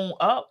started on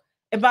up.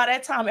 And by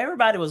that time,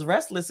 everybody was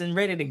restless and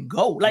ready to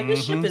go. Like,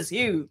 this ship is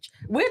huge.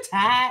 We're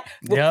tired.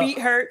 Our feet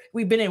hurt.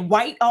 We've been in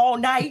white all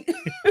night.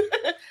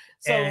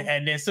 So,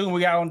 and then soon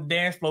we got on the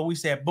dance floor, we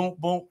said boom,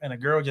 boom, and the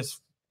girl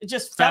just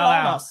fell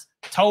on us.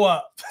 Toe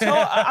up.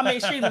 I mean,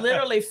 she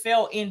literally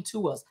fell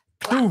into us.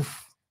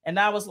 And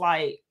I was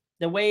like,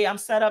 the way I'm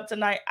set up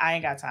tonight, I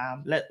ain't got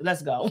time.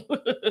 Let's go.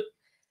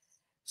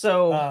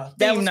 So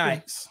theme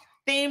nights.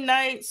 Theme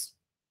nights.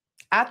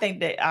 I think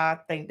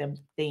the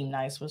theme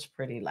nights was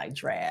pretty like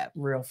drab,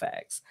 real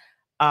facts.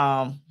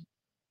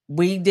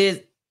 We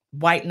did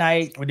white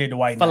night. We did the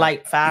white for night.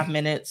 Like 5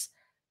 minutes.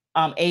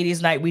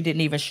 80s night, we didn't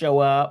even show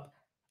up.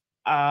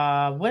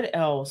 What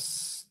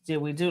else did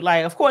we do?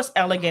 Like, of course,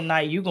 elegant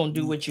night, you're gonna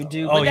do what you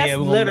do, but that's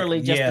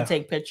literally just to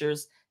take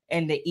pictures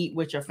and to eat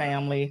with your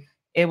family.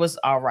 It was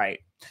all right.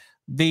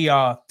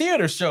 The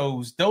theater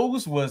shows,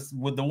 those were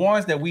the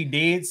ones that we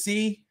did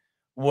see.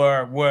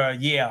 Were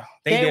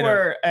they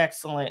were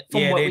excellent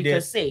from what we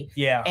could see.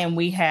 Yeah. And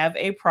we have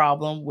a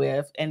problem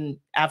with, and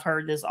I've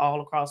heard this all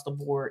across the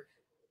board,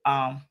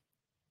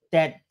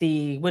 that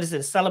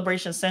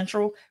Celebration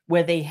Central,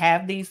 where they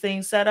have these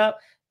things set up.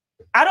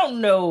 I don't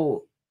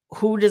know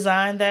who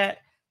designed that,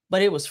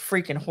 but it was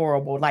freaking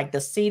horrible. Like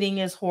the seating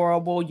is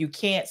horrible. You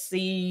can't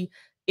see.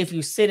 If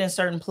you sit in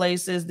certain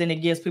places, then it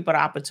gives people the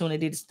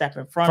opportunity to step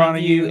in front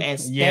of you and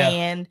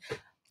stand.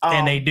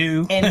 And they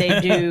do. And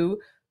they do.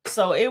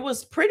 So it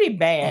was pretty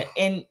bad.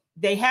 And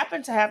they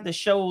happened to have the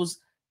shows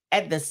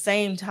at the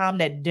same time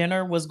that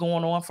dinner was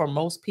going on for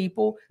most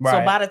people. Right.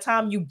 So by the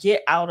time you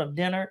get out of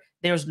dinner,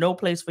 there's no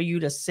place for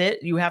you to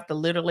sit. You have to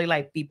literally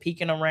like be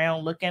peeking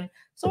around looking.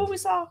 So what we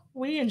saw,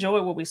 we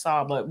enjoyed what we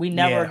saw, but we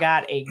never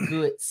got a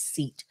good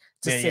seat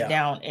to sit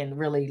down and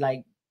really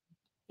like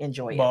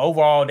enjoy it. But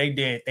overall, they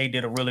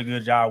did a really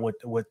good job with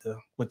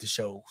the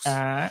shows.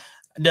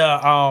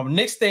 The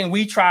next thing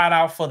we tried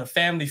out for the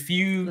Family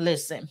Feud.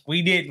 Listen,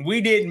 we didn't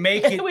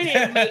make it. We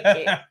didn't make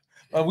it.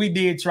 But we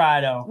did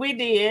try though. We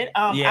did.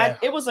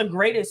 It was a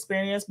great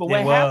experience. But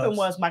what happened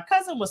was my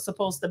cousin was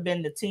supposed to have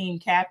been the team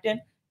captain,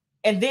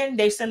 and then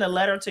they sent a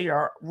letter to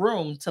your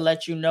room to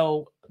let you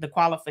know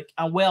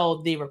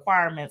the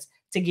requirements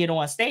to get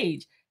on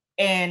stage.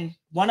 and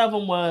one of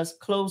them was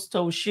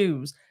closed-toe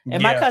shoes.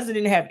 And my cousin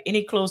didn't have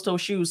any closed-toe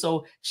shoes.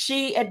 So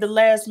she, at the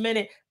last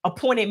minute,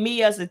 appointed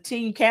me as a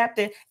team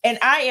captain. And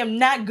I am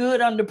not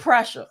good under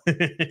pressure.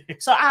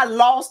 So I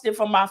lost it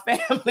for my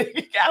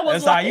family.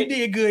 That's like, you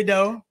did good,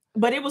 though.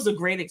 But it was a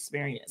great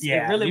experience.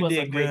 Yeah, it really was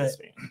a great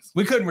experience.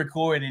 We couldn't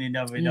record any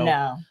of it, though.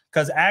 No.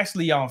 Because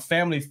actually,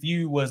 Family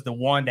Feud was the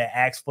one that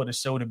asked for the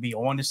show to be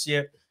on the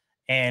ship.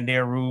 And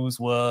their rules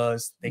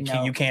was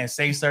you can't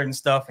say certain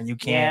stuff, and you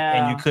can't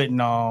and you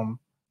couldn't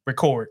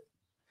record.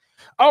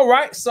 All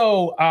right,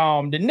 so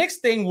the next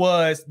thing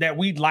was that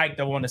we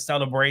liked on the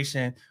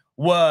celebration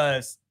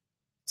was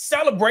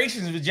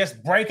celebrations would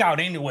just break out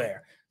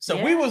anywhere. So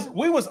we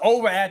was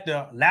over at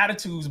the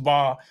Latitudes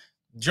bar,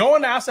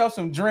 enjoying ourselves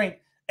some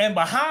drink, and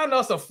behind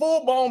us a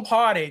full-blown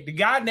party. The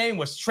guy name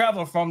was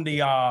Trevor from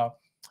the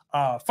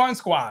Fun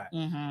Squad.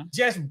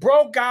 Just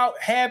broke out,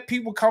 had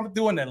people coming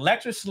through an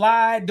electric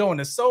slide, doing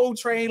the Soul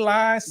Train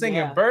line,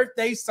 singing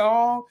birthday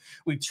song.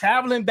 We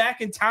traveling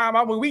back in time.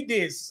 I mean, we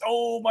did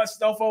so much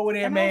stuff over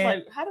there, man. I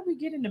was like, how did we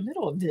get in the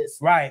middle of this?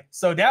 Right.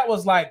 So that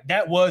was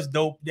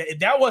dope.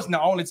 That wasn't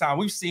the only time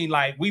we've seen,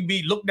 like,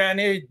 we look down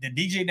there, the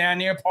DJ down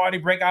there, party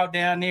break out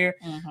down there.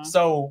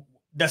 So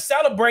the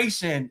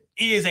celebration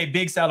is a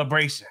big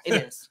celebration. It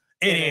is.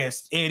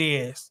 It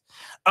is.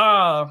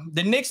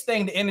 The next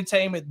thing, the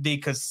entertainment, the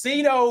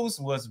casinos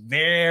was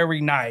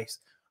very nice,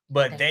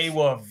 but they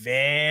were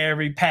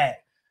very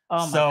packed.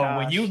 Oh my so gosh.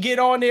 When you get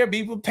on there,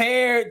 be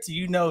prepared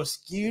to,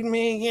 excuse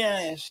me.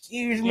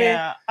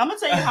 Yeah, I'm gonna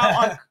tell you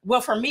how.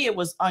 Well, for me, it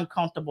was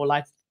uncomfortable.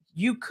 Like,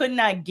 you could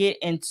not get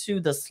into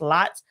the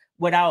slots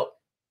without,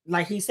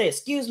 like he said,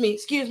 excuse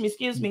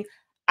me.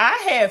 I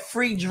had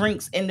free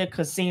drinks in the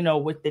casino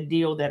with the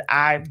deal that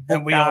I booked.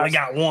 And we only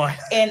got one.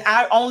 And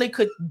I only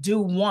could do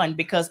one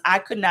because I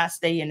could not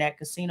stay in that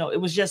casino. It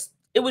was just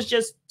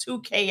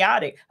too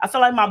chaotic. I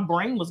felt like my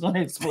brain was going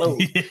to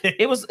explode.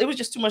 It was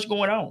just too much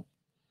going on.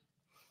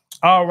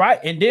 All right.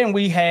 And then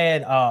we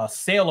had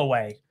Sail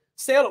Away.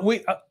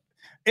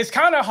 It's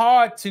kind of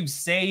hard to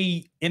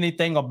say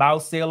anything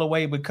about Sail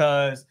Away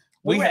because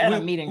we was at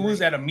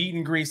a meet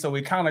and greet, so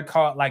we kind of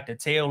caught like the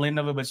tail end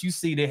of it. But you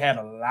see, they had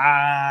a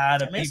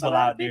lot of people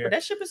out there.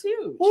 That ship is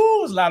huge.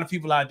 There's a lot of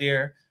people out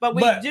there. But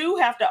we do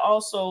have to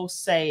also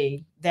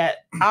say that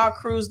our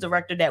cruise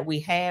director that we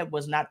had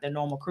was not the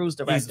normal cruise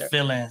director. He's a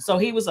fill-in. So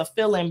he was a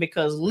fill-in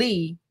because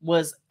Lee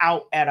was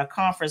out at a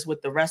conference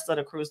with the rest of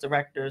the cruise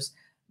directors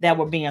that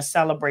were being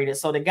celebrated.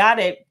 So the guy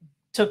that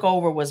took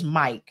over was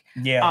Mike.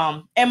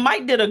 Yeah. And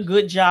Mike did a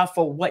good job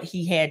for what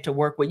he had to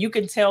work with. You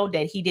can tell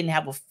that he didn't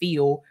have a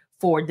feel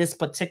for this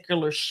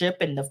particular ship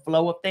and the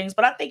flow of things,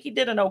 but I think he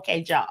did an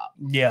okay job.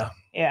 Yeah.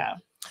 Yeah.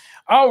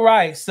 All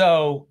right.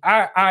 So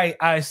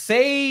I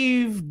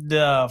saved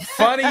the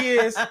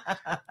funniest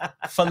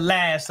for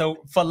last.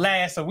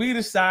 So we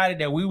decided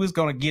that we was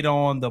gonna get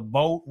on the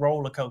boat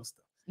roller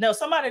coaster. No,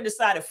 somebody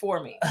decided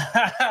for me.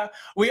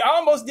 We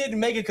almost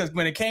didn't make it because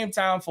when it came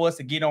time for us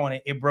to get on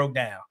it, it broke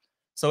down.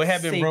 So it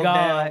had been broke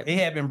down. It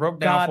had been broke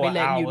down for an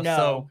hour.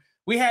 So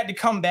we had to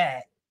come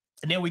back.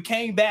 And then we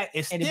came back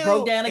and it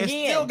broke down again.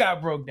 It still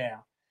got broke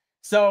down.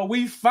 So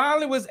we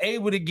finally was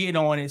able to get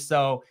on it.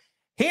 So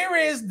here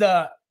is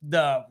the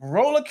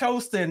roller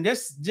coaster. And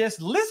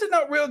just listen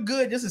up real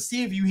good just to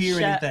see if you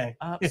hear anything.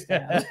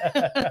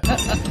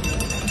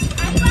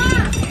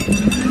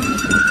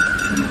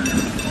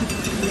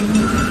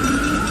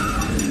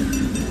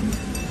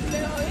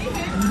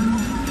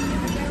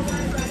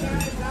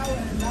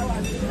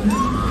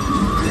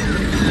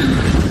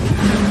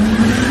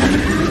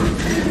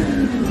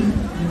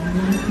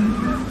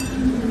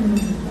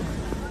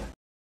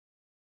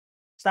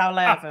 Stop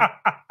laughing.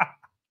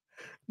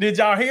 Did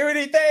y'all hear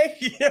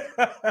anything?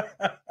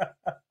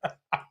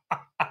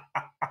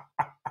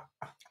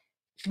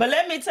 But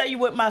let me tell you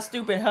what my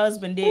stupid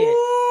husband did.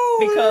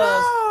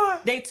 Because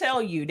they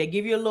tell you, they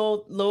give you a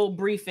little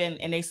briefing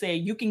and they say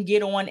you can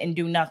get on and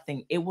do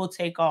nothing. It will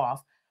take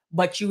off.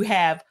 But you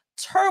have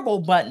turbo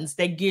buttons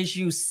that gives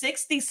you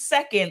 60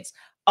 seconds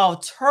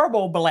of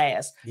turbo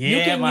blast.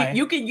 Yeah,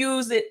 you can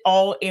use it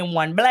all in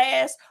one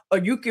blast, or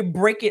you can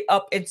break it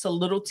up into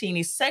little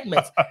teeny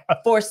segments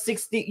for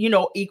 60,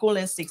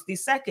 equaling 60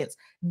 seconds.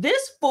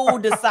 This fool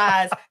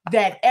decides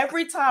that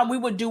every time we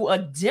would do a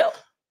dip,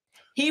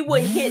 he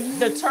would hit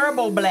the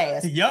turbo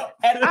blast. Yep.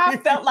 And I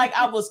felt like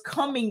I was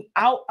coming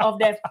out of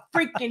that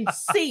freaking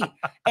seat.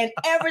 And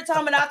every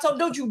time, and I told him,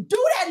 don't you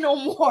do that no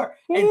more.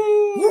 And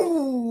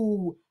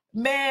whoo,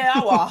 man,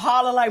 I would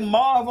holler like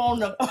Marv on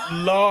the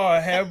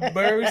Lord have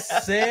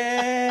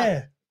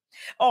mercy.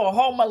 Oh,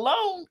 Home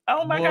Alone.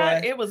 Oh my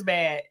God, it was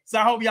bad. So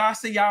I hope y'all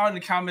see y'all in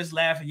the comments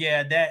laughing.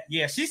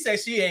 Yeah, she said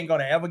she ain't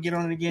gonna ever get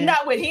on it again.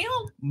 Not with him.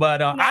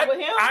 But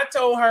I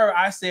told her,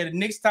 I said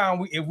next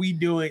time if we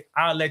do it,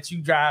 I'll let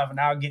you drive and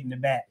I'll get in the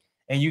back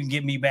and you can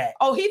get me back.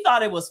 Oh, he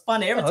thought it was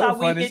funny. Every time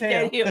we hit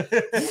that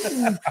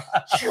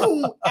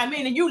hill. I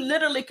mean, and you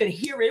literally could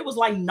hear it. It was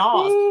like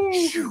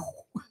Nas.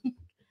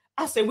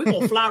 I said, we're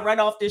gonna fly right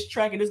off this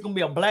track and it's gonna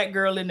be a black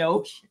girl in the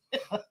ocean.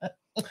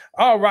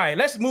 All right,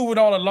 let's move it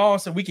on along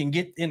so we can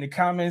get in the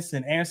comments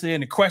and answer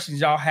any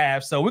questions y'all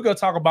have. So we're gonna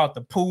talk about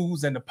the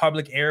pools and the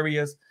public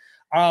areas.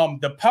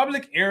 The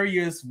public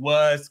areas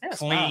was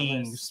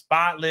clean,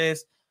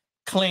 spotless,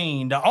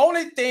 clean. The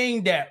only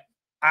thing that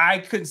I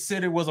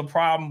considered was a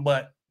problem,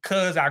 but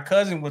because our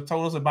cousin was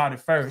told us about it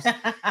first,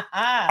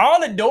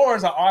 all the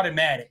doors are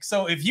automatic.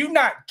 So if you're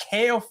not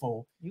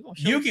careful,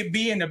 you could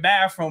be in the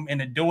bathroom and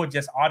the door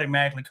just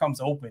automatically comes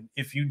open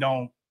if you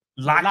don't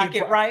lock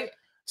it right.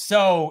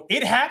 So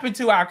it happened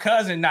to our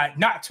cousin,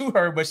 not to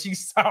her, but she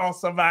saw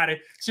somebody.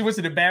 She went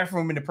to the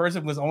bathroom and the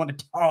person was on the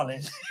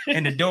toilet,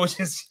 and the door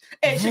just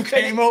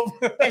came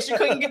open, and she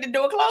couldn't get the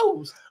door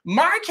closed.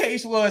 My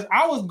case was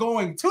I was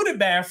going to the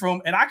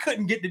bathroom and I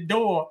couldn't get the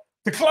door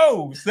to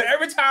close. So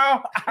every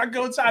time I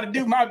go try to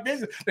do my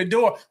business, the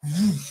door,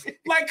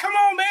 like, come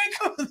on, man,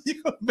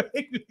 come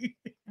baby.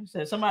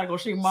 Said somebody go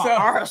see my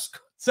arse.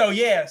 So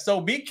yeah,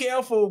 so be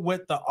careful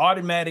with the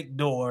automatic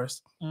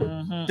doors.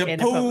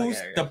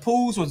 The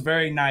pools was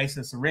very nice.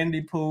 The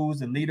Serenity pools,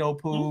 the Lido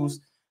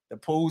pools, the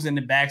pools in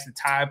the backs, the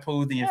Tide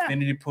pools, the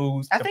Infinity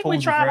pools. I think we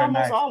tried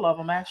almost all of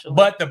them actually.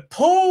 But the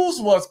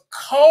pools was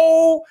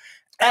cold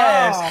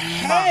as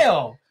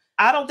hell.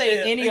 I don't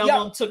think any of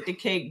them took the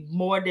cake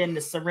more than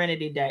the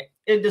Serenity deck.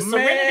 The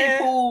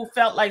Serenity pool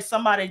felt like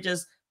somebody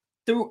just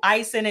threw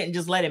ice in it and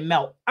just let it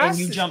melt, and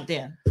you jumped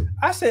in.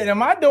 I said,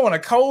 am I doing a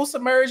cold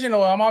submersion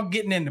or am I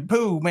getting in the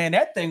pool? Man,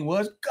 that thing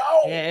was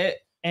cold. Yeah,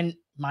 and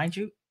mind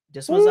you,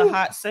 this was a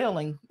hot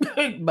sailing,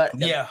 but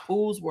the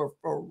pools were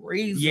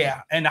freezing.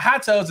 Yeah, and the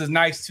hot tubs is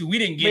nice too. We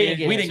didn't get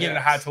in the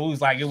hot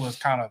tubs. Like it was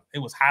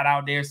hot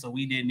out there, so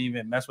we didn't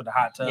even mess with the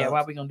hot tubs. Yeah,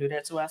 why are we gonna do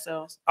that to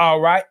ourselves? All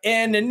right,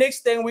 and the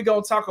next thing we're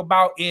gonna talk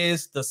about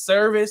is the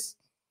service.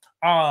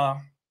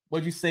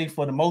 What'd you say?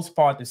 For the most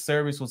part, the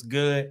service was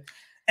good,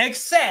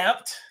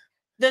 except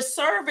the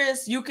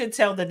service. You could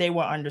tell that they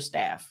were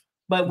understaffed.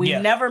 But we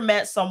never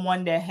met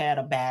someone that had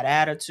a bad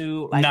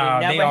attitude. Like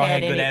they all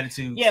had good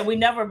attitudes. Yeah,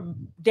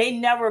 they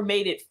never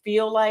made it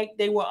feel like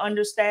they were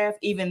understaffed,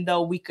 even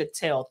though we could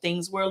tell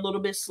things were a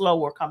little bit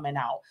slower coming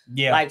out.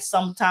 Yeah. Like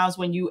sometimes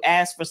when you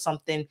ask for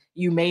something,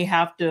 you may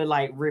have to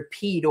like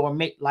repeat or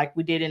make like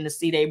we did in the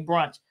C-Day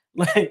brunch,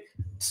 like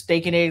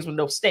steak and eggs with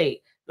no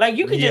steak. Like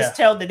you could just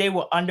tell that they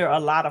were under a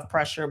lot of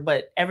pressure,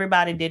 but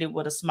everybody did it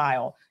with a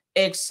smile,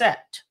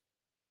 except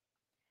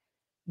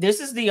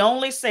this is the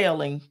only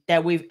sailing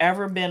that we've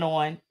ever been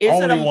on.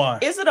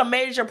 Is it a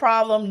major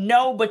problem?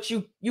 No, but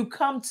you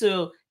come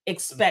to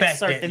expect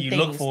certain things. You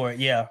look for it,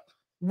 yeah.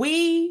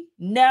 We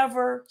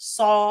never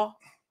saw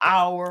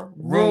our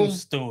room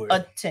steward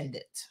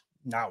attendant.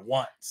 Not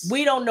once.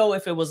 We don't know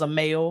if it was a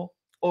male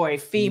or a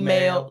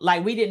female.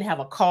 Like we didn't have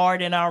a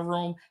card in our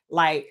room.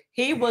 Like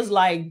he was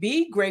like,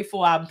 be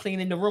grateful I'm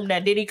cleaning the room. Now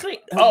did he clean?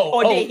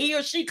 Did he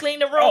or she clean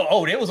the room?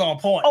 It was on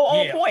point.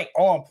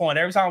 On point.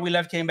 Every time we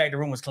left, came back, the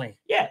room was clean.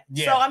 Yeah.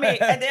 So I mean,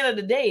 at the end of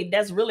the day,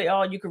 that's really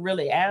all you could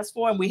really ask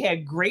for. And we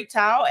had great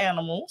towel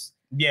animals.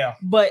 Yeah.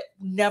 But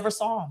never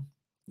saw them.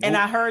 And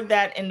I heard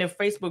that in the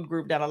Facebook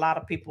group that a lot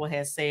of people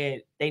had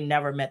said they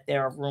never met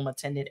their room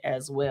attendant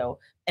as well.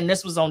 And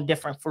this was on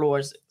different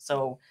floors.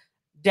 So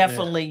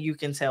definitely you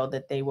can tell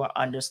that they were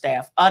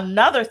understaffed.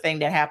 Another thing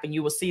that happened,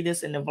 you will see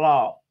this in the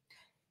vlog,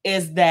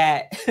 is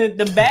that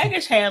the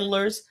baggage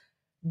handlers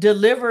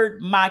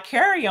delivered my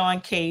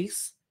carry-on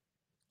case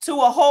to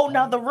a whole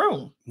nother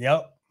room.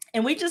 Yep.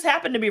 And we just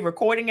happened to be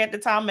recording at the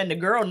time, and the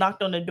girl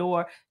knocked on the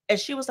door and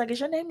she was like, is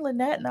your name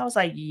Lynette? And I was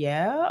like,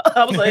 yeah.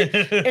 I was like,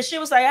 and she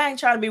was like, I ain't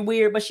trying to be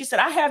weird, but she said,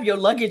 I have your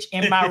luggage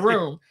in my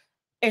room.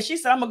 And she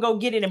said, I'm gonna go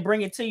get it and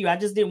bring it to you. I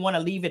just didn't want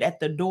to leave it at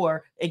the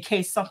door in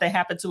case something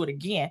happened to it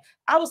again.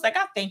 I was like,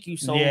 I thank you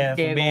so for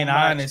being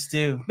honest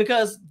too.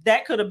 Because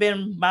that could have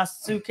been my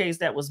suitcase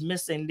that was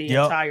missing the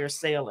entire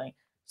sailing.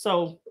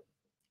 So,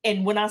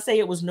 and when I say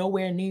it was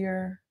nowhere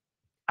near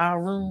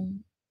our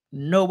room,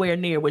 nowhere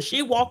near. When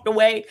she walked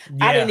away,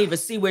 I didn't even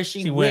see where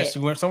she went. She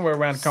went somewhere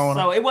around the corner.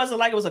 So it wasn't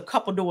like it was a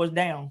couple doors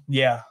down.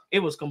 Yeah. It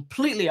was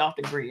completely off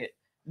the grid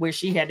where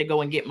she had to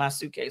go and get my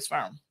suitcase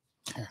from.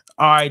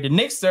 All right, the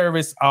next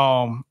service,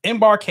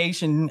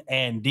 embarkation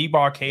and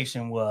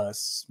debarkation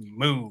was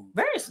smooth.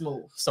 Very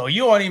smooth. So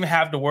you don't even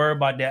have to worry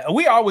about that.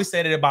 We always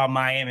said it about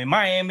Miami.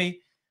 Miami,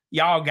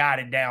 y'all got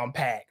it down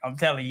packed. I'm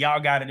telling you, y'all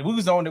got it. We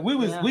was on it.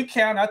 We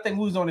counted, I think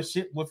we was on the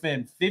ship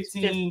within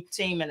 15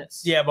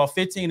 minutes. Yeah, about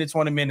 15 to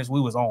 20 minutes we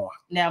was on.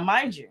 Now,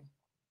 mind you,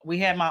 we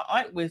had my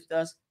aunt with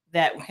us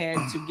that had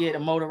to get a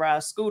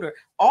motorized scooter.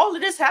 All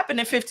of this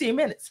happened in 15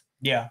 minutes.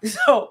 Yeah.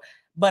 So,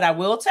 but I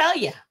will tell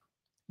you,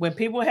 when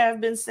people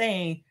have been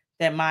saying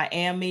that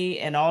Miami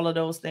and all of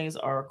those things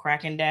are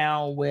cracking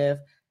down with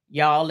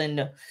y'all in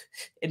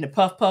the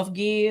puff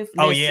give.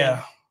 Listen,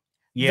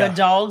 the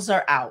dogs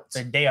are out.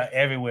 They are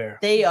everywhere.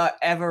 They are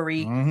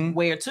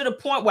everywhere to the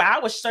point where I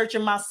was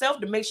searching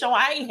myself to make sure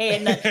I ain't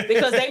had nothing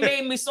because they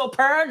made me so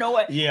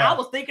paranoid. Yeah. I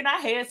was thinking I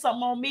had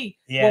something on me.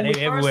 Yeah, when we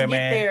first get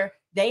there,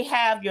 they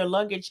have your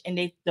luggage and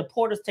the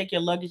porters take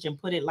your luggage and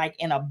put it like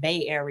in a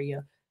bay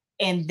area.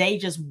 And they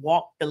just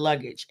walk the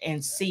luggage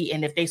and see.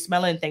 And if they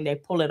smell anything, they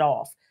pull it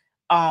off.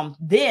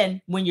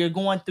 then when you're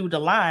going through the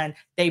line,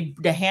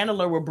 the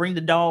handler will bring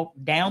the dog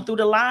down through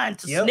the line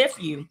to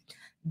sniff you.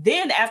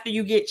 Then after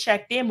you get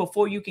checked in,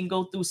 before you can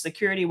go through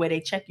security where they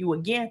check you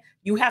again,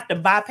 you have to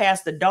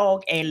bypass the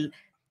dog and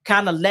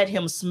kind of let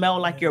him smell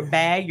like your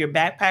bag, your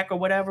backpack or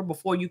whatever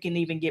before you can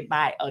even get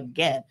by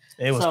again.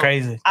 It was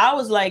crazy. I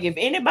was like, if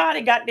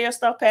anybody got their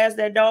stuff past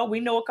that dog,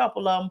 we know a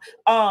couple of them.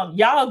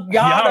 Y'all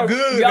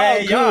good,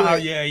 man.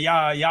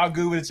 Y'all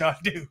good with what y'all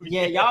do.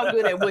 Yeah, y'all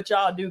good at what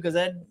y'all do, because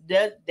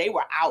that they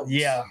were out.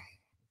 Yeah.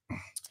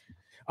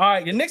 All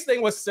right. The next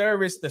thing was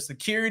service. The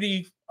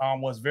security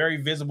was very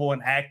visible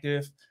and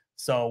active.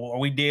 So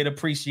we did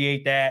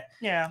appreciate that.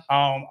 Yeah.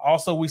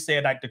 Also, we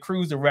said like the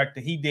cruise director,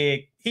 he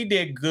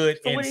did good.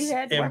 For what he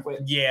had to work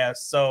with. Yeah.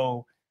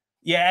 So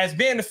yeah, as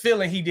being the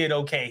feeling, he did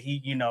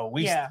okay.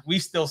 We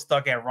still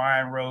stuck at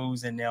Ryan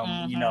Rose and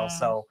them,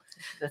 so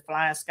the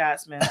Flying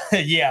Scotsman.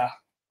 Yeah.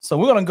 So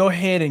we're gonna go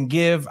ahead and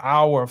give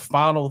our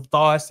final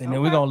thoughts, and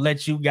then we're gonna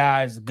let you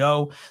guys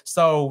go.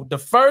 So the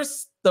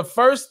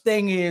first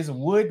thing is,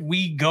 would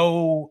we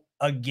go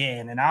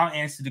again? And I'll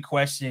answer the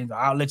question.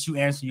 I'll let you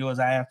answer yours.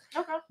 Okay.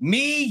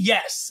 Me,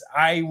 yes,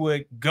 I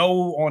would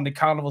go on the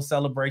Carnival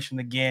celebration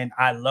again.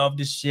 I love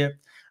the ship.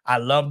 I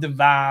love the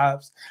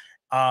vibes.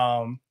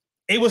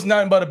 It was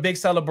nothing but a big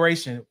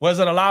celebration. Was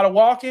it a lot of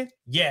walking?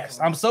 Yes.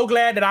 I'm so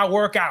glad that I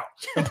work out.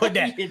 And put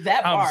that.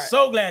 I'm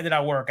so glad that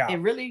I work out. It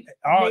really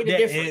made a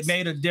difference. It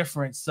made a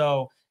difference.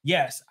 So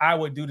yes, I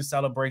would do the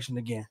celebration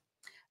again.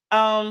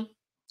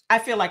 I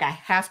feel like I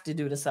have to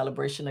do the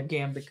celebration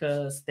again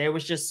because there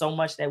was just so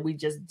much that we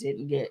just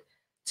didn't get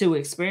to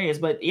experience.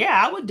 But yeah,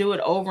 I would do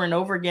it over and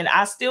over again.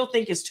 I still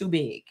think it's too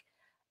big.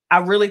 I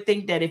really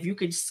think that if you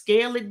could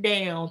scale it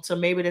down to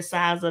maybe the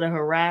size of the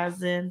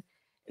Horizon,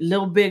 a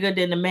little bigger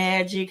than the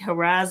Magic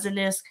Horizon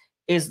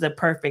is the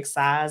perfect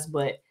size.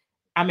 But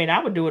I mean,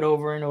 I would do it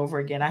over and over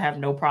again. I have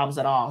no problems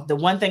at all. The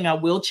one thing I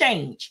will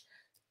change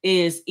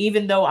is,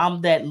 even though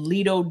I'm that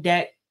Lido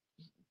deck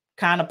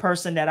kind of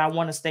person that I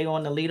want to stay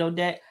on the Lido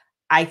deck,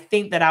 I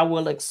think that I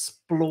will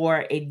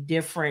explore a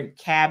different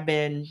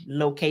cabin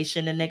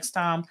location the next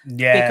time.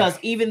 Yeah. Because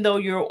even though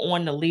you're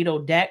on the Lido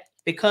deck,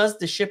 because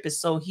the ship is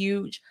so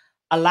huge,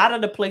 a lot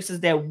of the places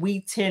that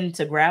we tend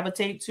to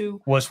gravitate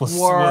to was 6,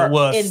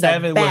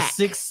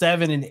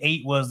 7, and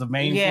 8 was the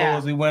main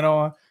floors we went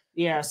on.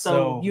 Yeah.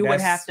 So you would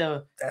have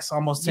to. That's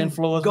almost 10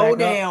 floors. Go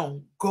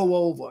down, go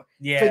over.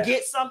 Yeah.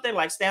 Forget something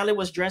like Stanley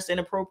was dressed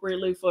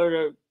inappropriately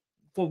for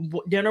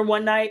dinner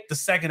one night. The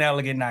second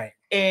elegant night.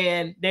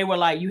 And they were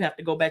like, you have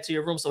to go back to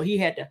your room. So he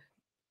had to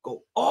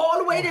go all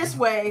the way this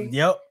way.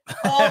 Yep.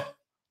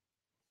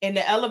 And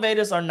the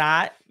elevators are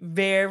not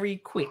very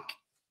quick.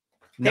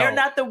 They're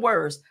not the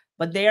worst,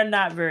 but they are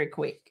not very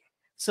quick.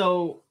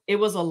 So it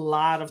was a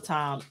lot of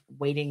time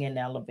waiting in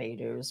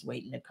elevators,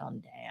 waiting to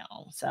come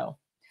down. So,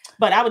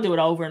 but I would do it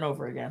over and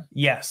over again.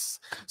 Yes.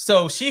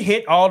 So she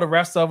hit all the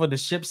rest of it, the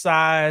ship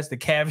size, the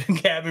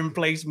cabin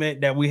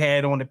placement that we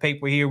had on the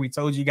paper here. We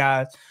told you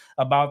guys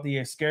about the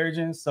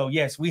excursion. So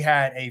yes, we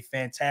had a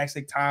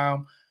fantastic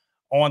time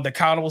on the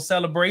Carnival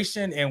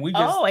celebration, and we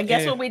just and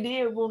guess what we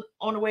did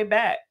on the way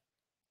back?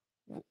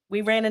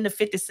 We ran into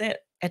 50 Cent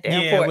at the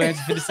airport. Yeah, we ran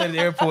into 50 Cent at the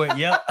airport.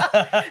 Yep.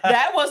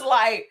 That was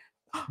like,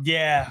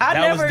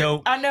 that was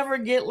dope. I never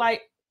get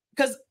like,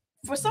 because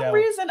for some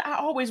reason I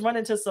always run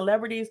into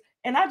celebrities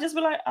and I just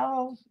be like,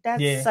 oh,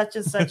 that's such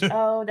and such.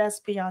 Oh,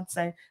 that's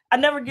Beyonce. I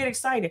never get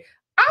excited.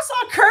 I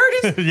saw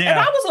Curtis and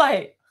I was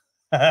like,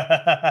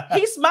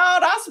 he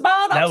smiled, I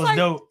smiled. That was like,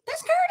 dope.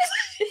 That's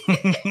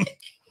Curtis.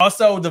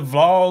 Also, the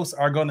vlogs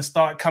are going to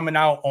start coming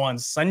out on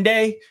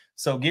Sunday,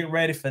 so get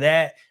ready for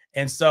that.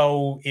 And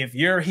so if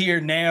you're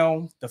here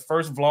now, the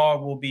first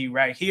vlog will be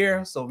right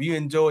here. So if you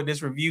enjoyed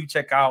this review,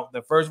 check out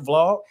the first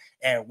vlog,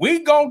 and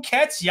we gonna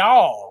catch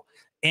y'all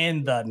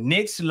in the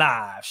next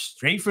live,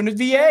 straight from the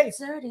VA.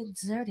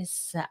 Dirty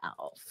South.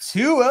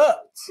 2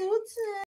 up. 2 up.